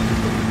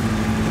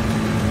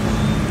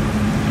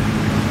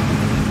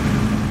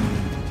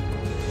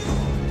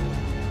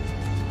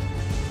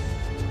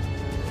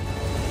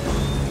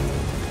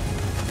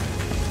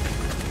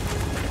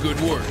 Good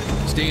work.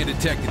 Stay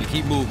undetected and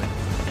keep moving.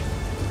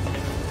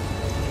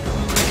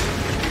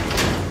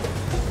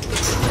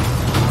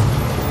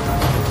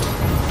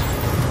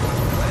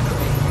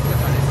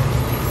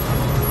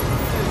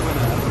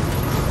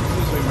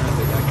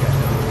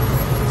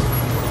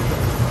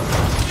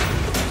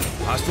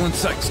 Hostile in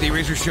sight. Stay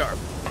razor sharp.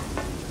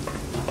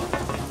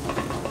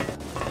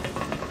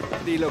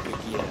 Di lo que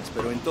quieras,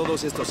 pero en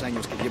todos estos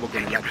años que llevo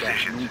con el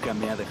AK, nunca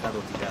me ha dejado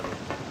tirado.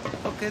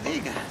 Lo que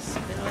digas,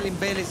 pero el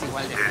Imbel es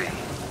igual de feo.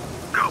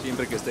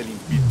 Siempre que esté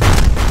limpito.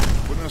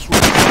 Buena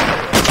suerte.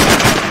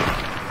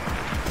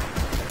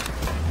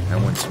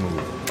 That went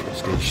smooth.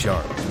 Stay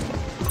sharp.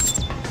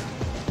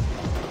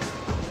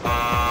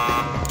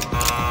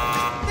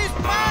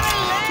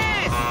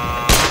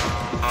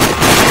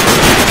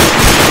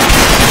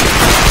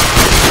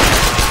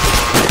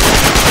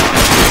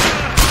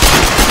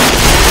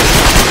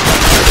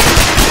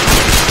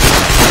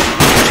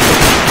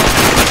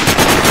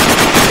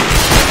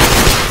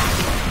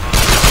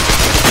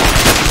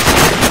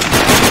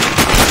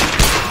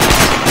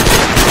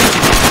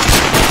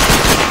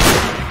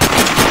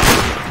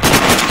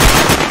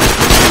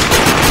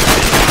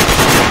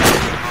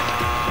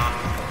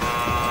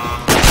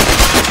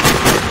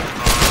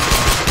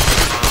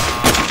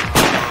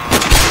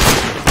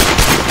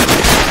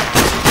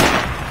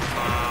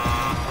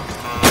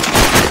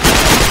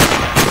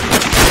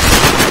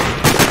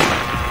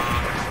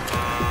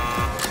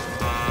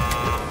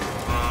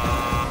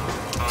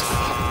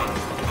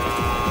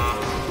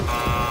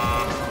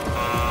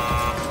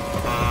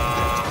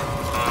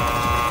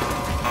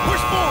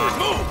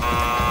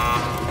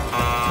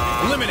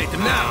 Eliminate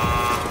them now!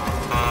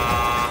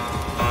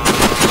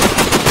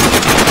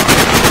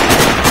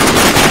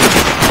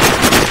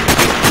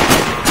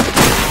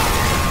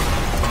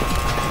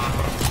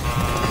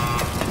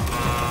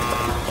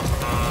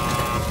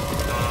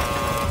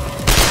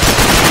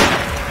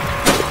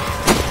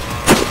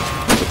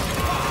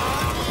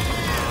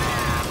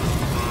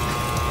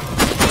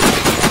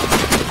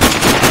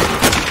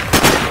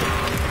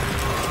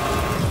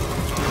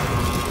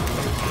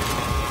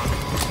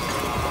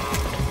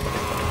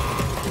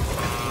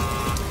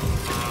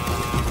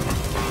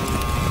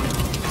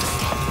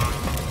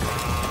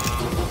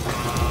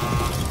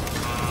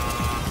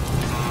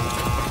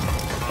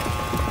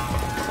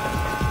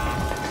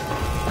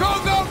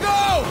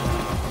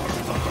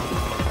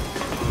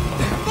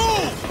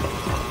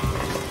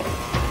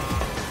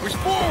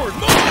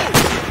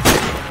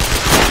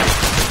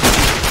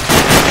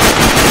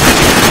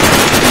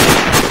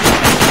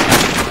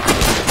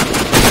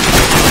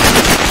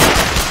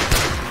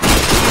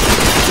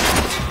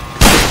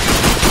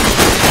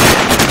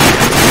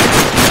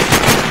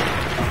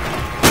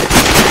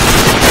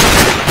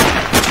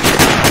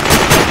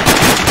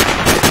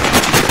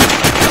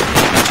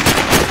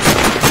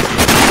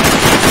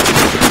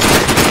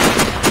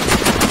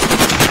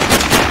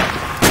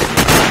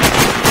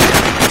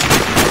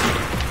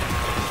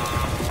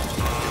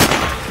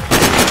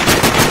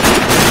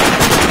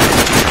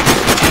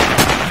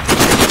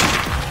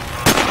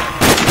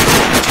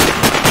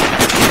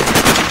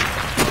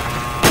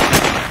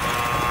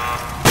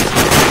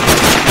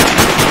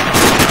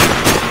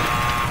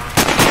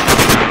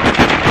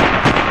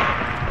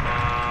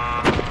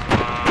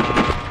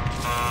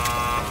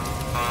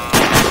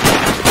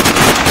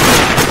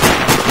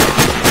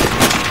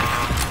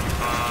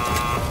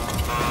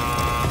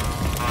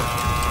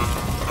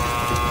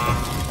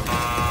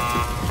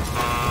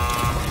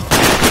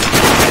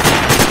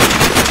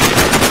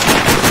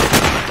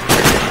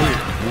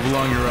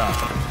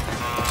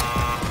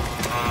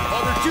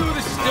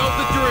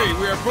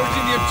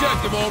 Approaching the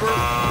objective, over.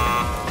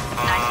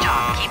 Nice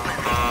job. Keep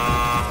moving.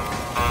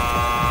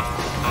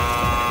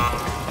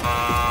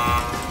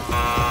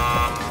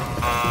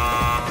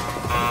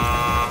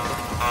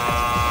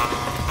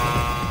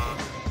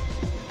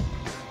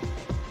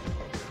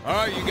 All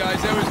right, you guys,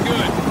 that was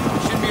good.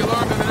 Shouldn't be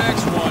alarmed on the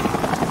next one.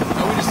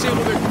 Now we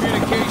disable their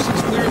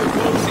communications, clear the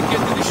boats, and get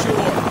to the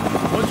shore.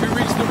 Once we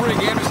reach the rig,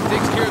 Anderson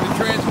takes care of the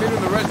transmitter,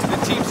 and the rest of the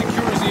team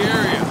secures the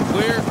area.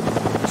 Clear?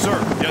 Sir,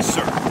 yes,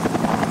 sir.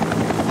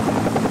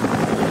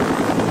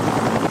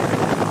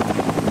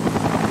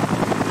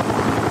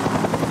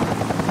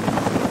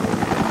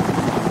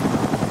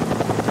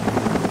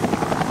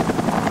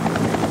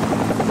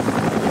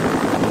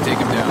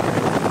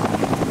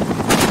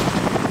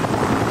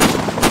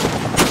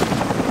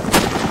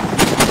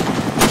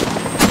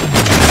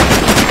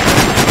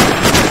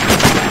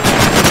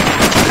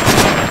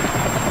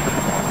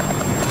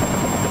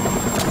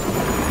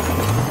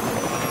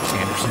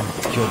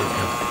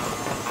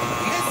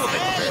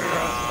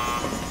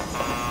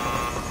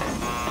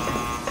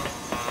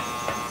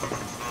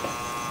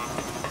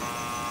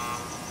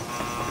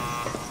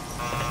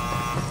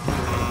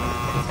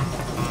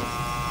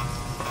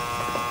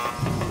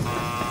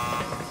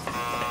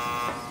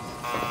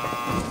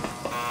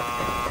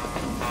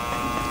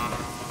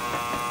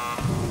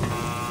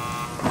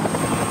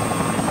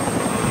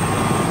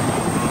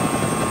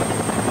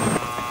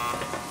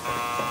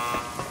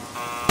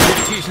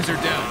 Communications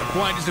are down. The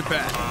blinders are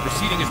back.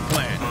 Proceeding as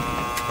planned.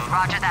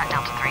 Roger that,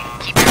 Delta 3.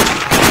 Keep your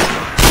eyes.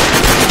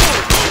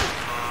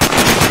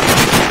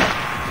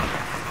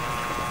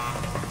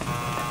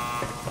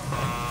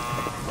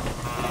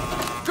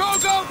 Go,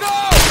 go, go!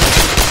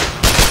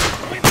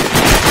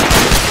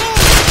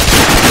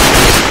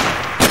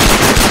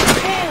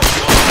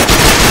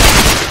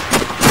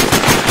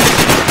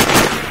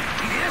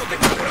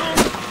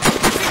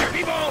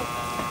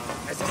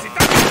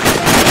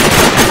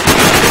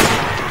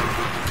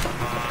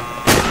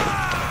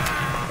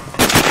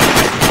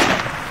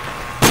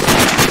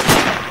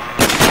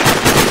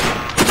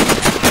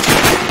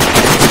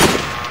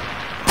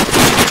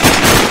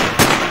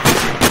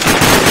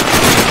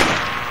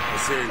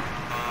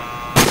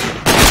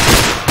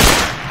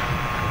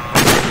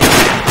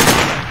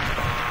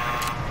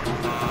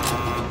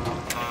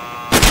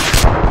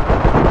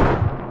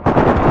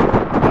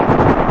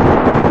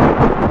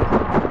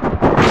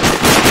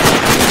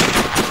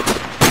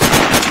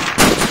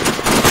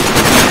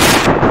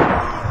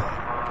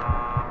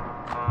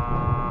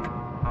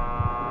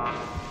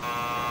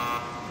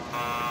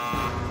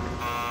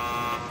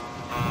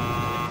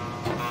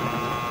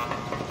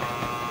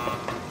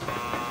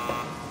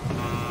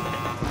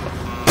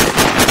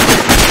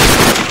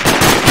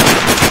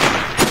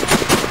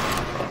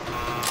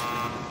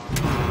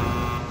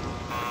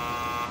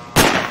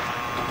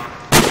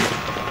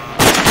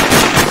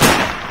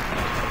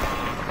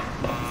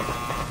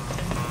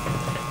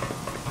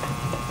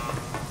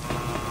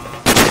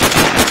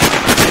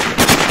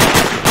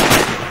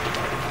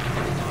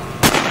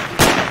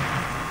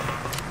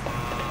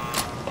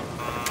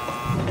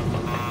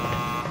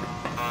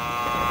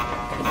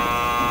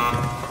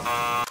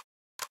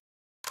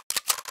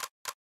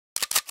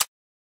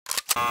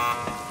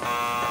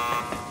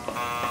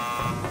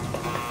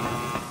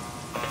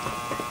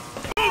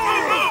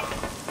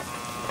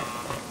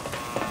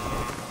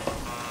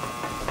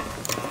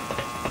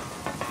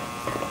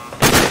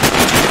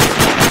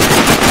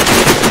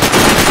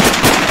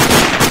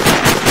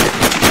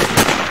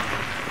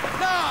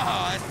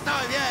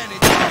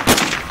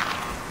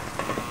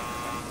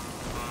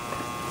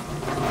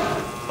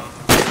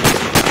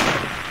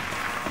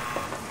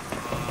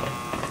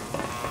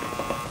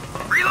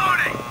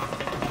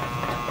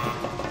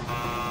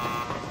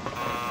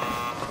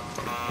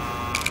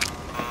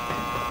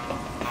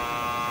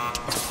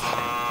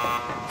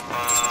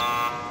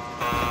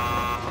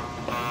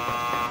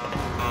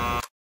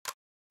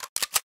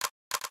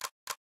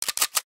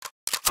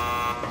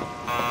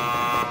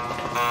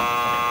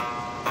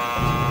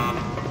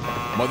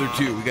 Mother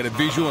 2, we got a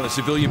visual on a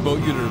civilian boat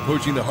unit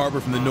approaching the harbor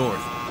from the north.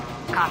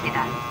 Copy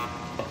that.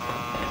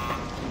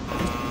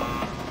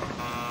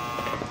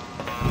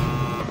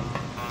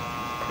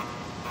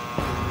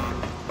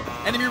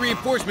 Enemy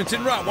reinforcements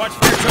en route. Watch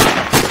for your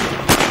targets.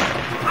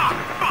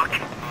 Ah, fuck!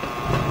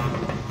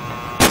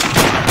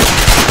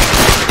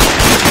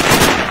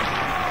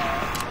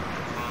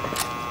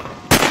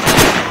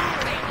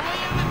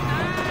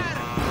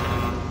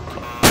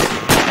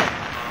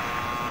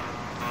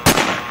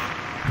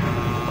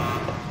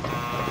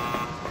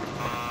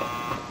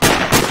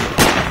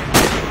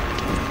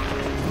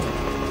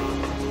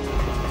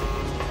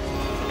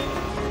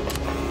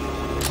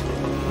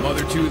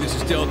 Mother 2, this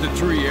is Delta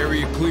 3.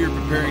 Area clear,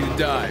 preparing to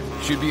dive.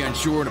 Should be on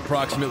shore in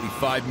approximately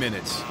 5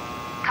 minutes.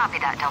 Copy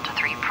that, Delta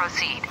 3.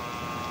 Proceed.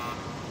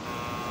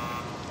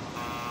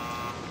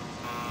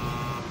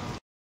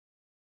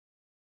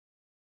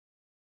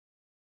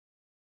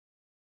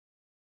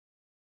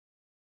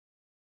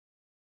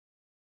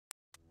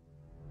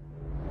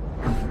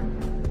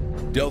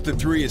 Delta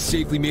 3 has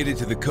safely made it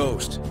to the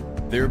coast.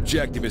 Their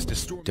objective is to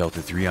storm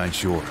Delta 3 on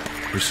shore.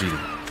 Proceeding.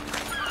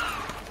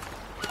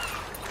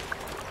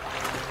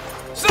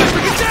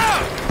 Sniper, get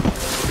down!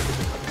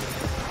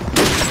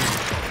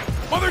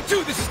 Mother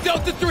 2, this is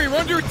Delta 3. We're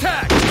under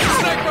attack.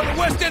 Sniper on the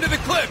west end of the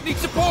cliff. Need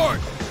support.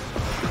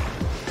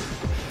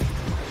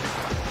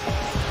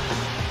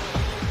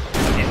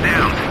 He's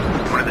down.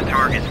 One of the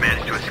targets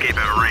managed to escape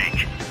out of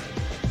range.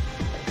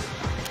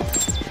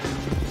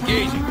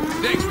 Engaging.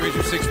 Thanks,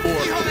 Razor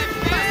 6-4.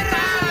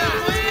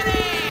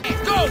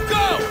 Go,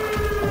 go!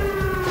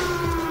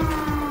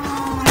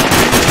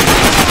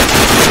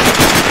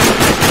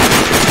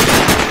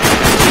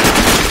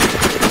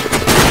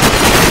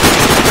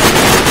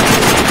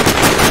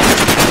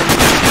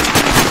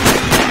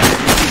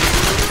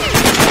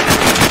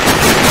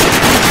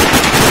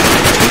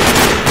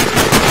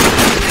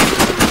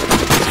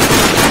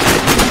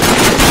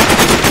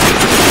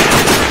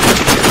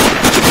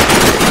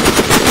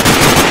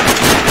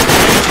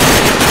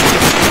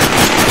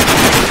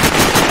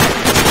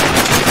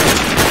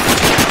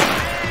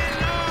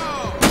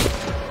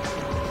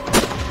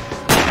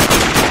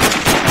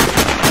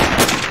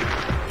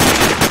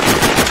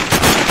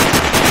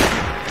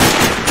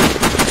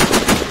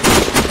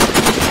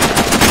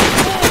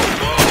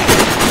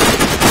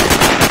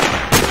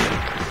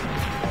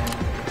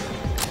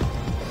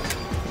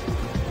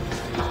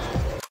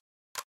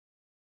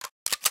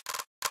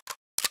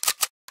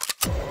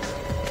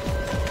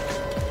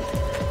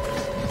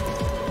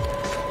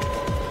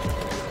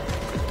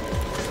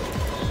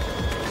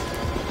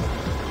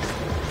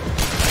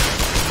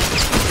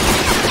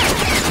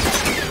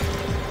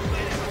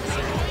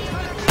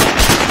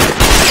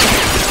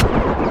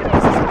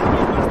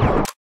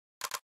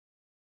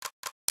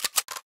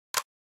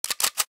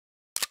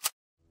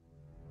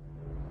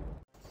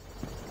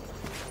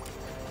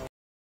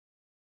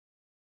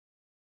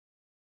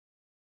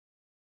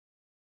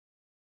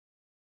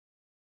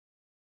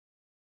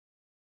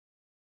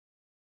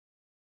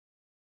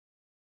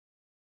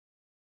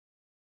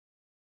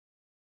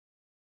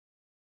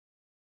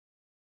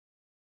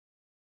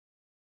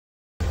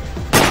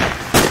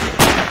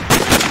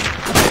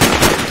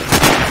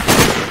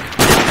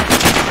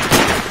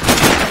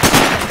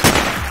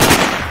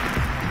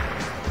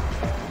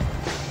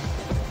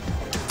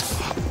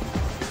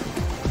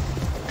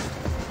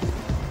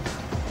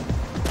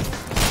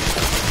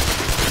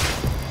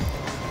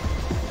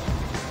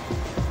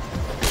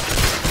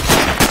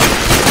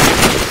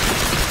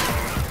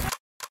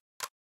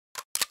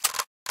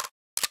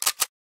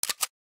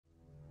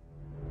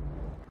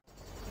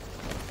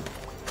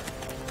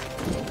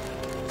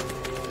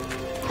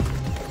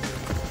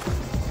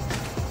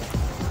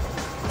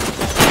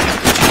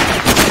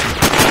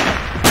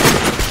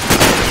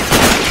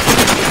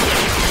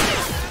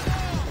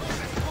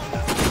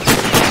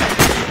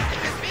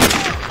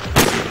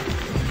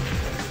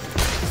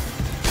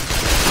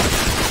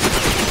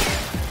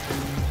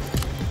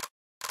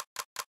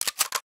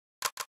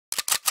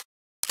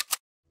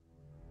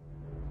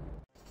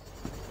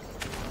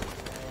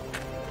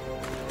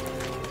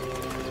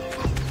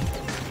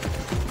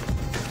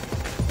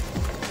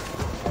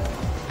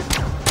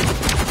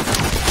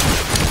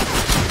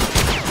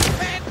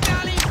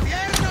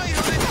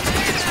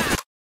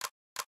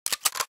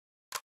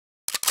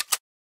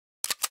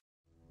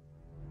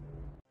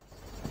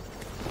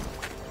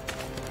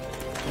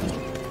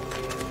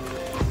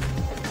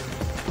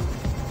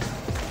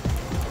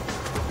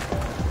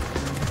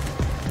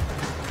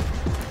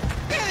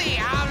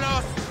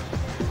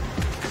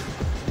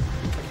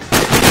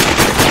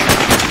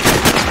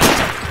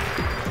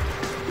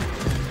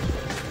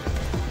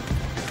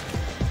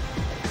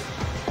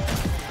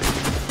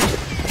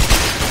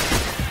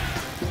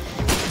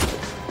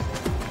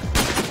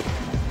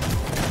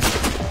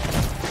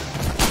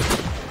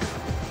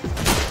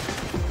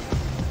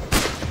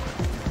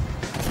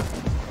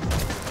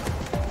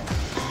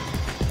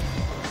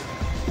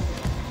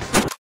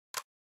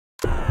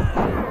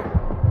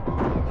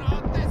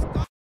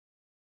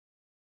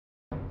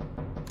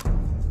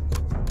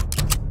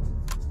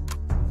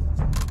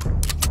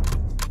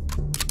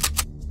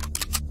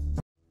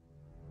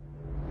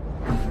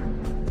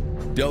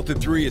 Delta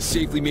 3 has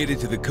safely made it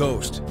to the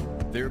coast.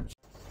 They're...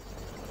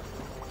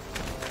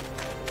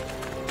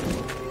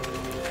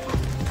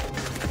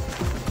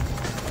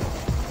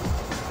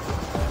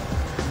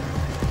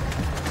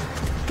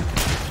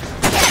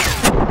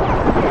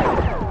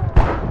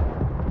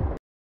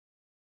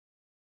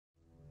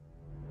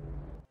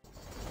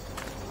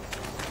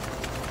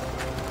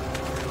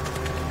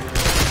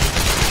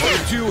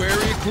 Order 2,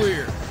 area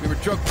clear. We have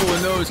a truck full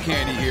of nose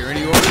candy here.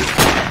 Any orders?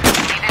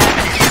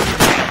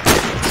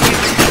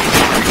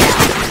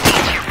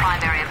 Proceed to your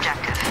primary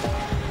objective.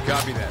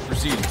 Copy that.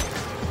 Proceeding.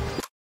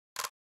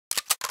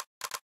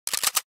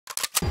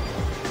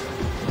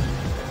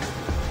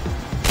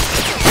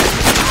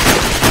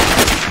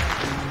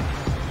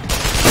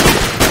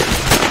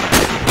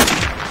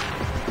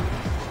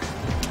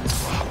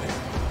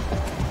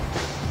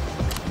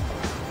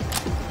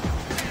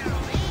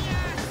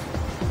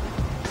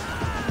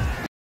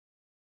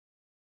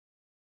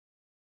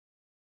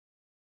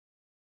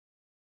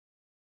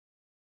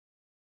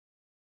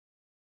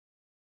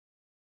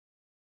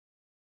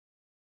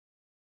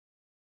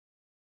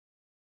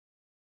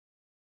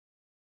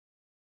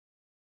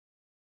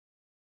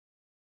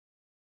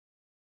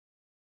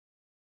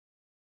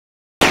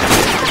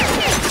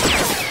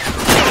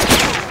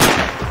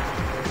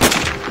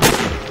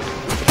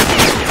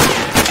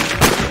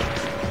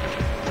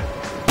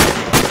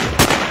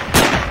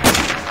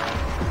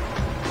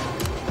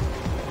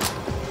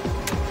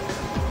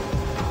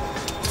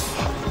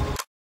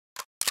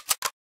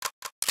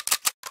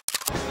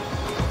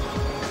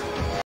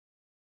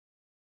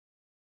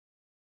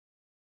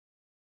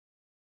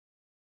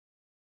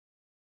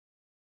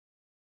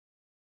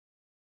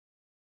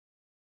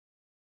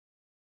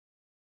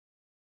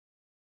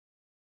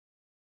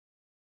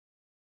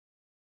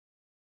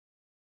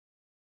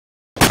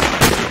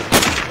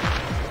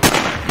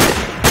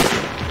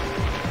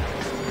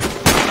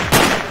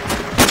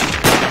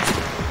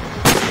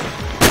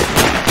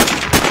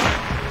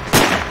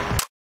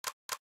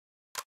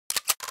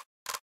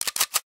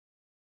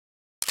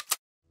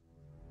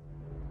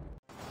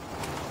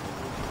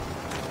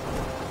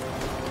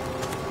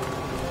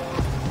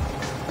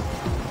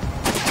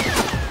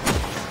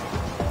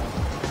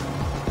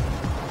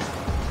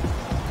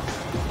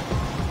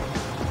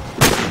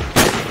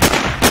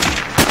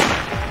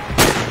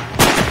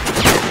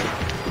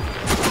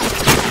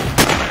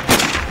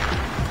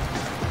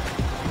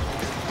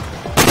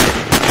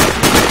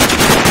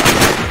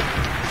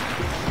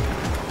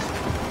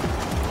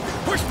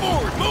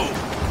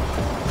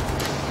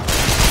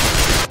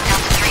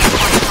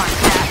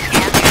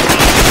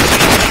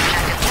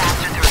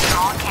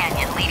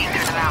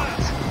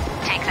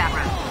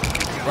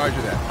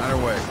 Roger that. On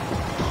our way.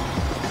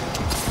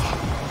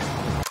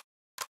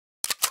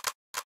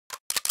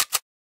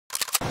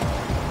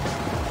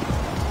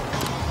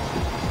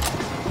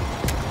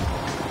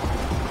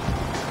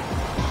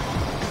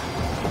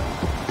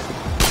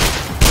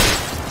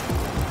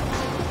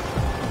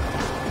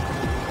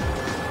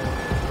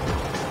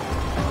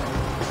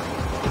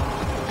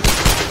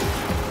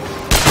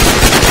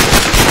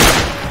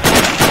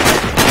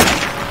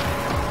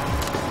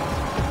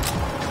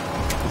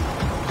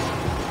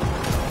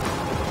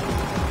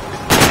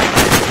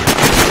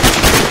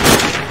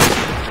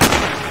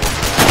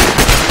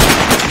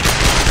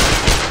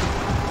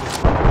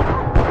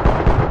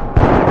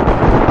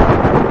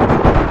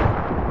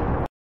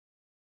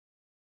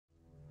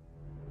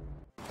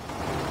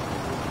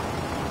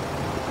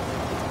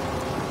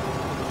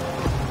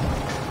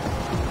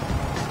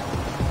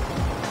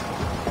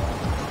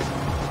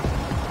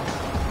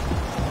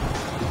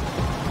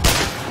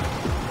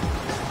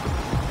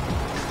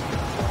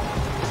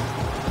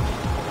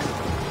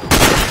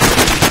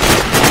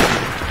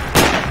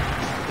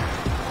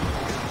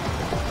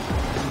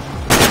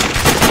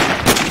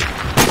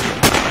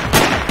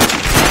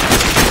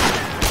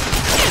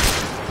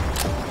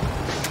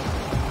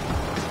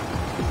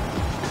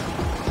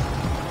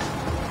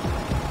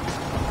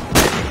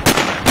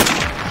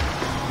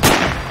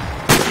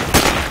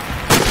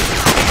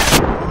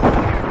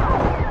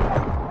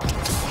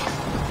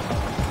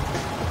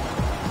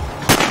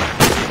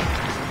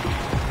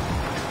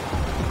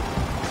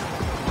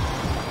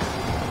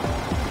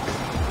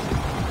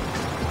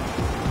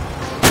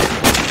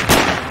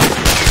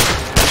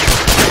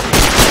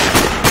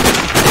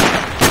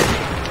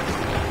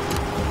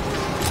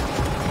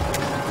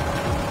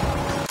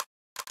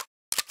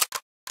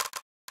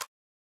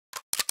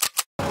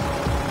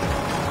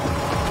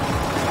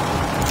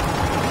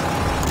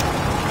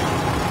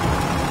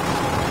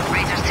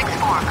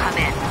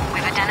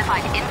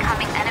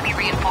 Incoming enemy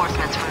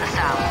reinforcements from the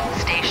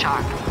south. Stay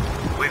sharp.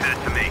 Leave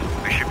that to me.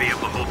 I should be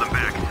able to hold them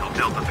back until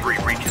Delta 3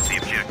 reaches the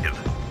objective.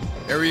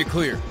 Area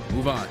clear.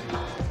 Move on.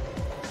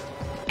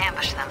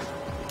 Ambush them.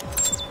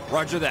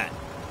 Roger that.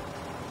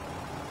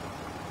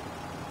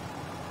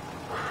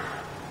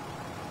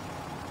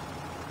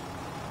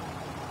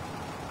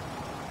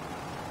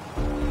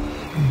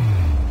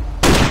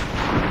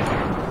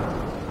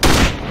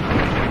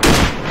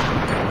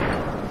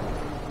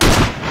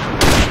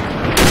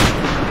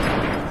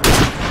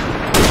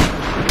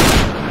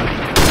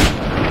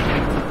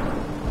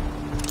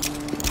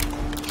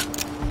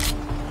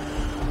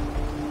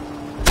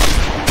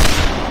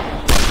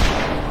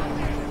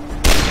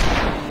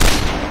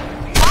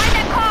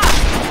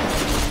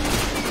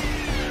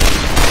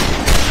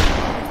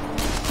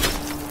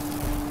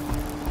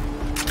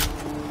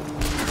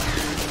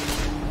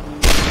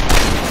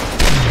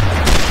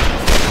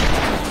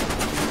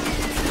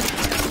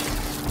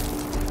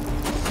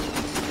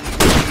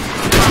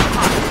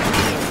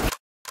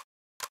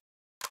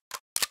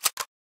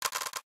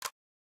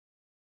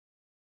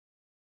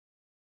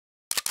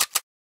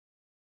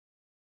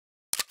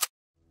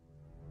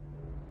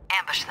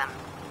 ambush them.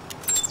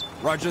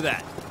 Roger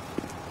that.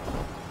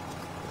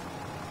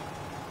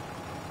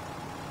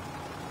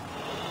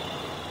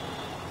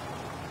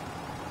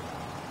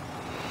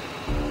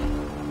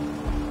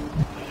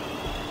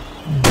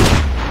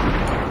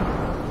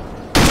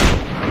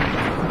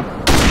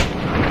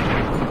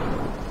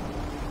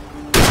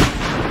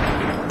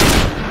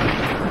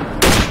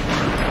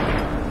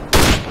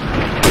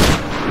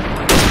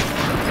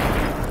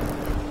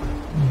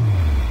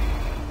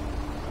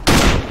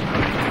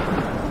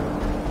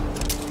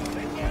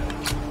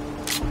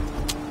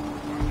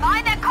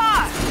 Find that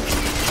car!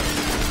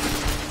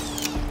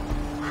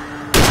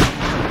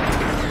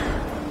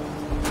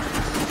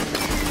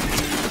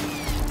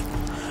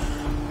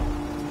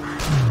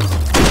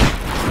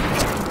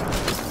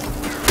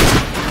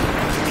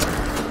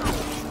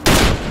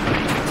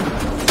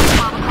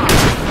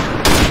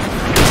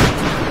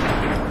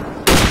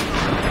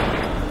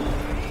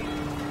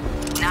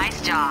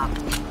 Nice job.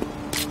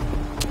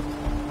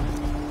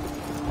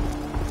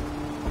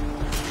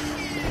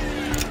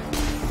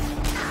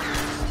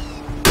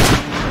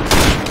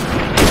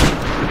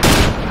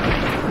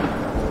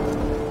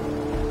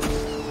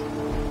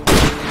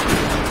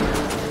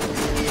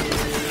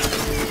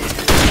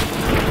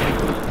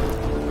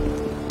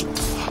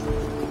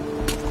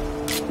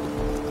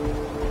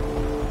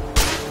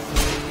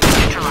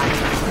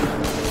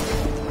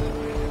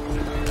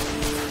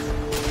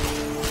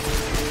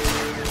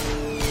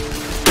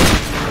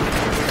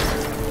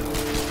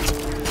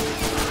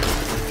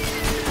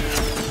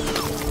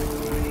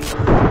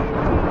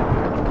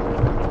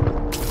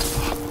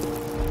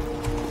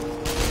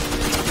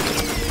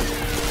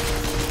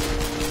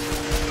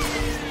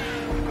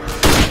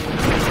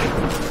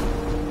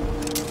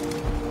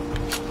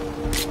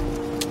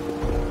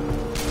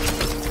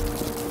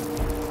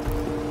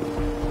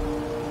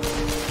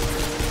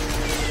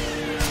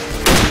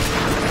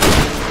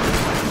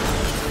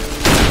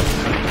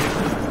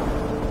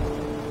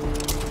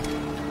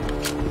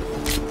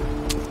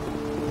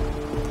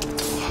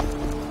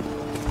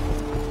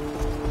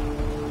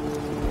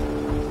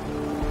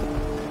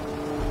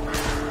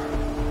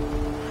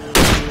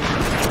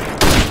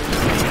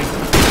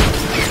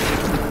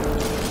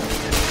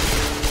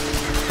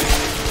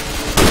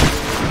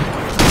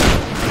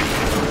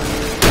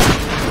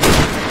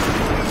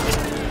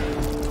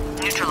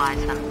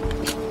 Neutralize them.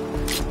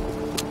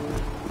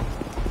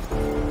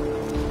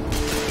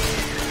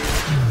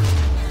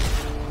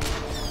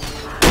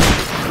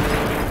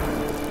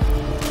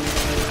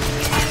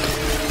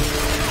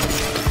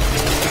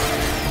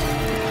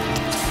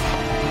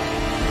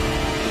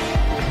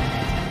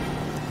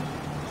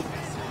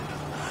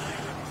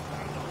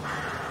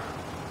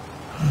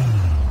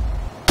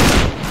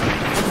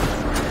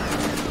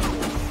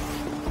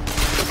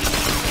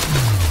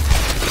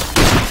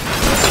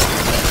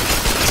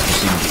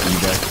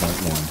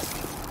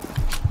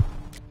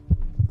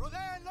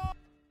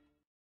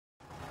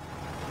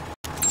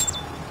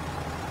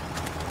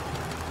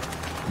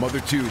 Mother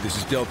 2, this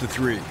is Delta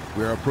 3.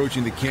 We are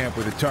approaching the camp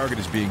where the target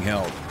is being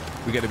held.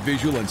 We got a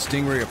visual on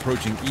Stingray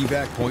approaching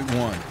evac point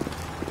 1.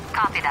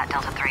 Copy that,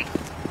 Delta 3.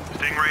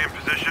 Stingray in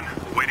position,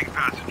 awaiting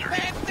passenger.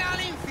 ¡Vete al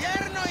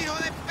infierno, hijo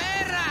de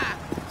perra!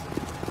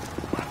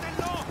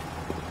 ¡Mátenlo!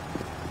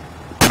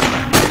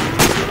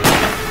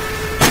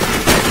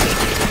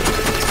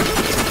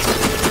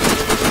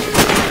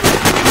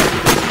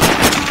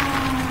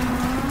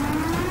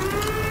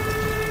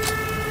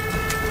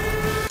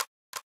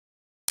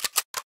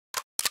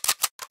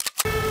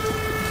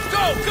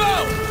 Go,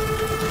 go!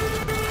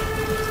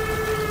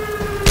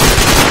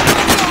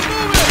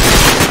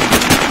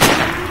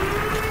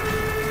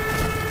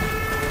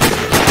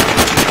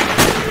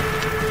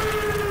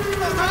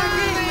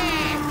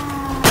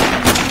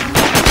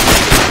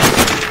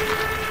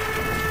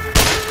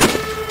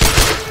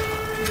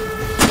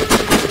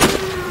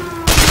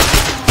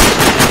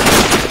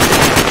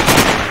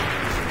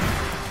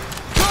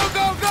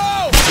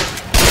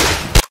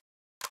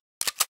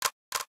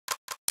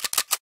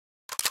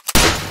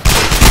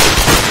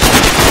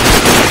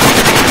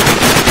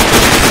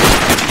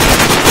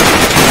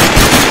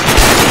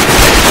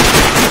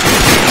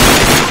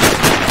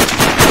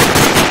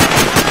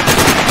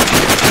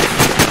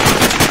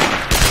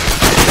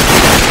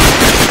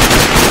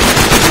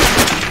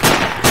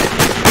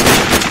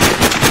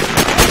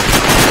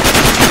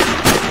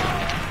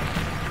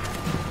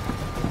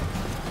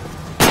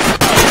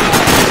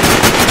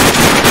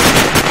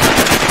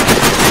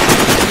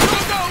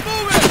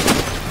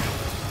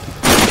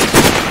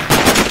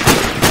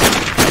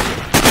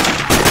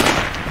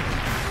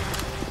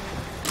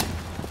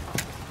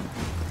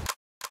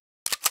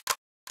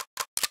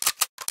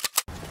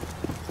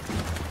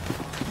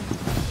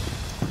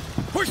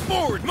 Push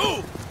forward,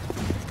 move!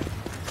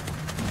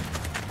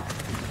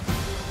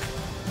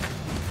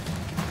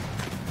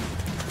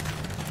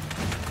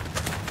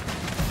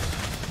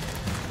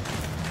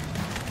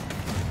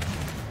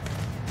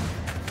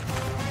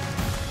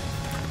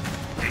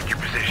 Take your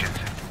positions.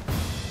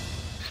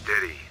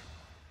 Steady.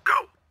 Go.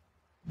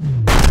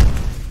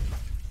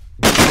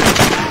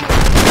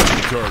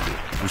 target.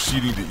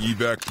 Proceeding to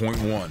evac point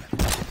 1.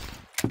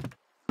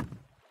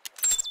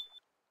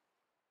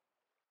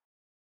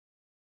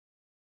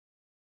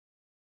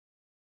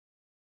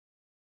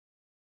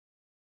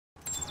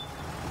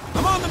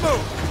 I'm on the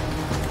move!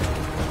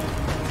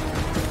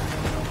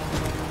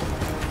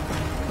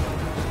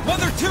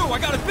 Mother 2, I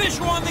got a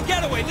visual on the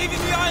getaway, leaving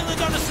the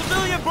island on a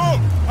civilian boat!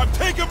 I'm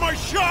taking my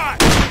shot!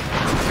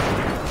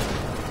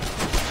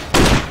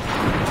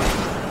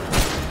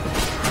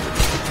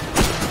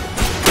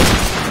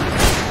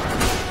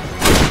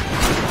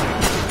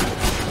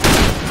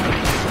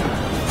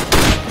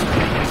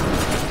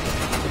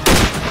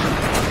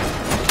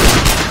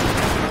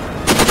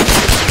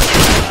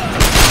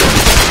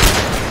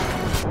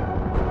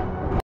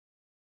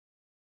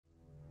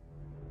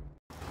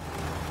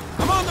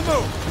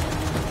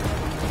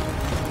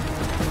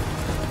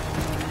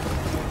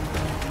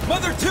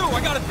 Mother 2,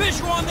 I got a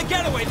visual on the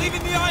getaway,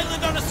 leaving the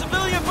island on a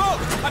civilian boat!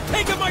 I'm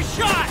taking my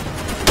shot!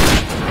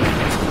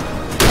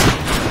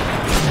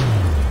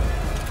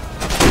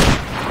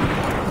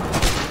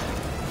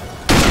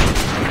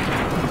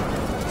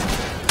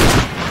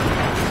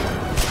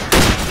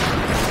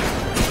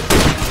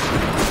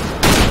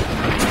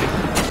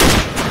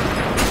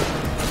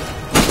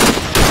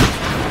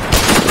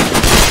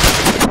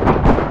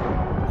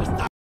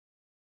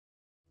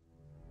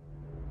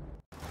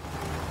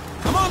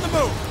 I'm on the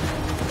move!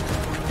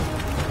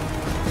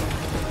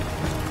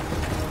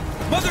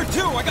 Mother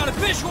 2, I got a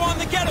visual on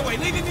the getaway,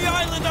 leaving the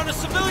island on a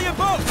civilian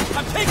boat!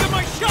 I'm taking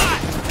my shot!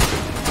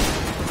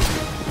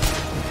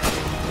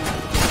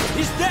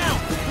 He's down!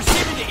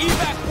 Proceeding to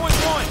evac point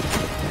 1!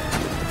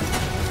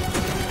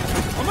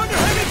 I'm under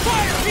heavy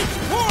fire! Need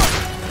support!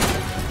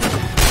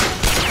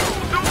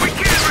 Do what we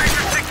can,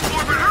 Ranger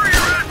 6-4, but hurry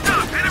your ass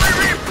up! Enemy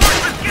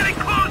reinforcements getting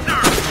closer!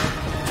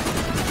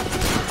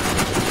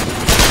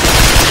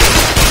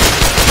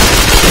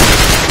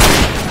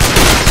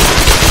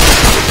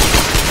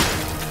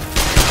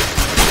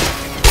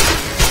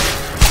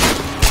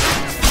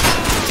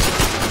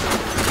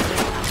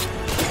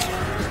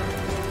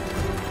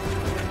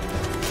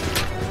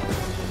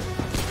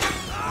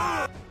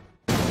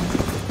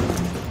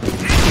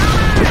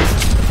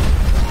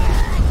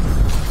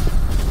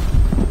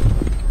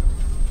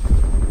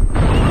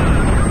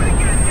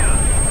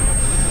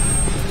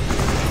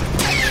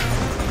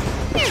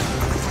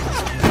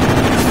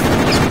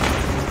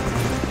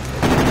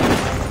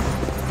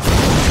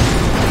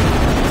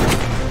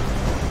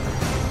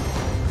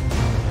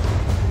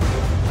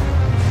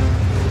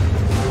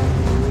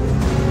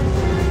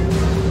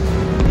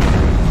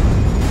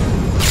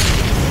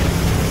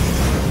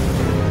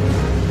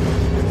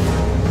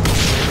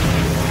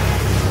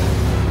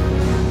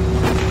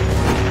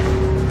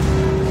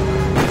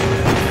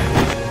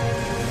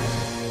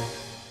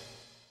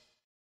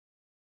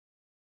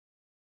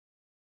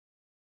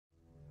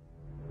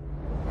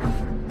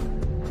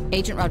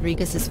 Agent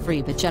Rodriguez is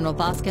free, but General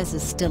Vasquez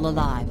is still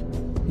alive.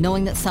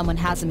 Knowing that someone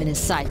has him in his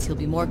sights, he'll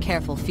be more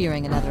careful,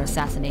 fearing another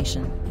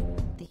assassination.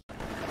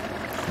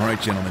 All right,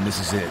 gentlemen, this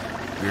is it.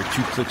 We are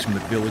 2 clicks from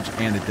the village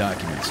and the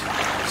documents.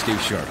 Stay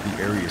sharp.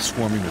 The area is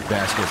swarming with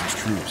Vasquez's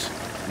troops.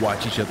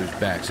 Watch each other's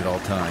backs at all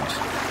times.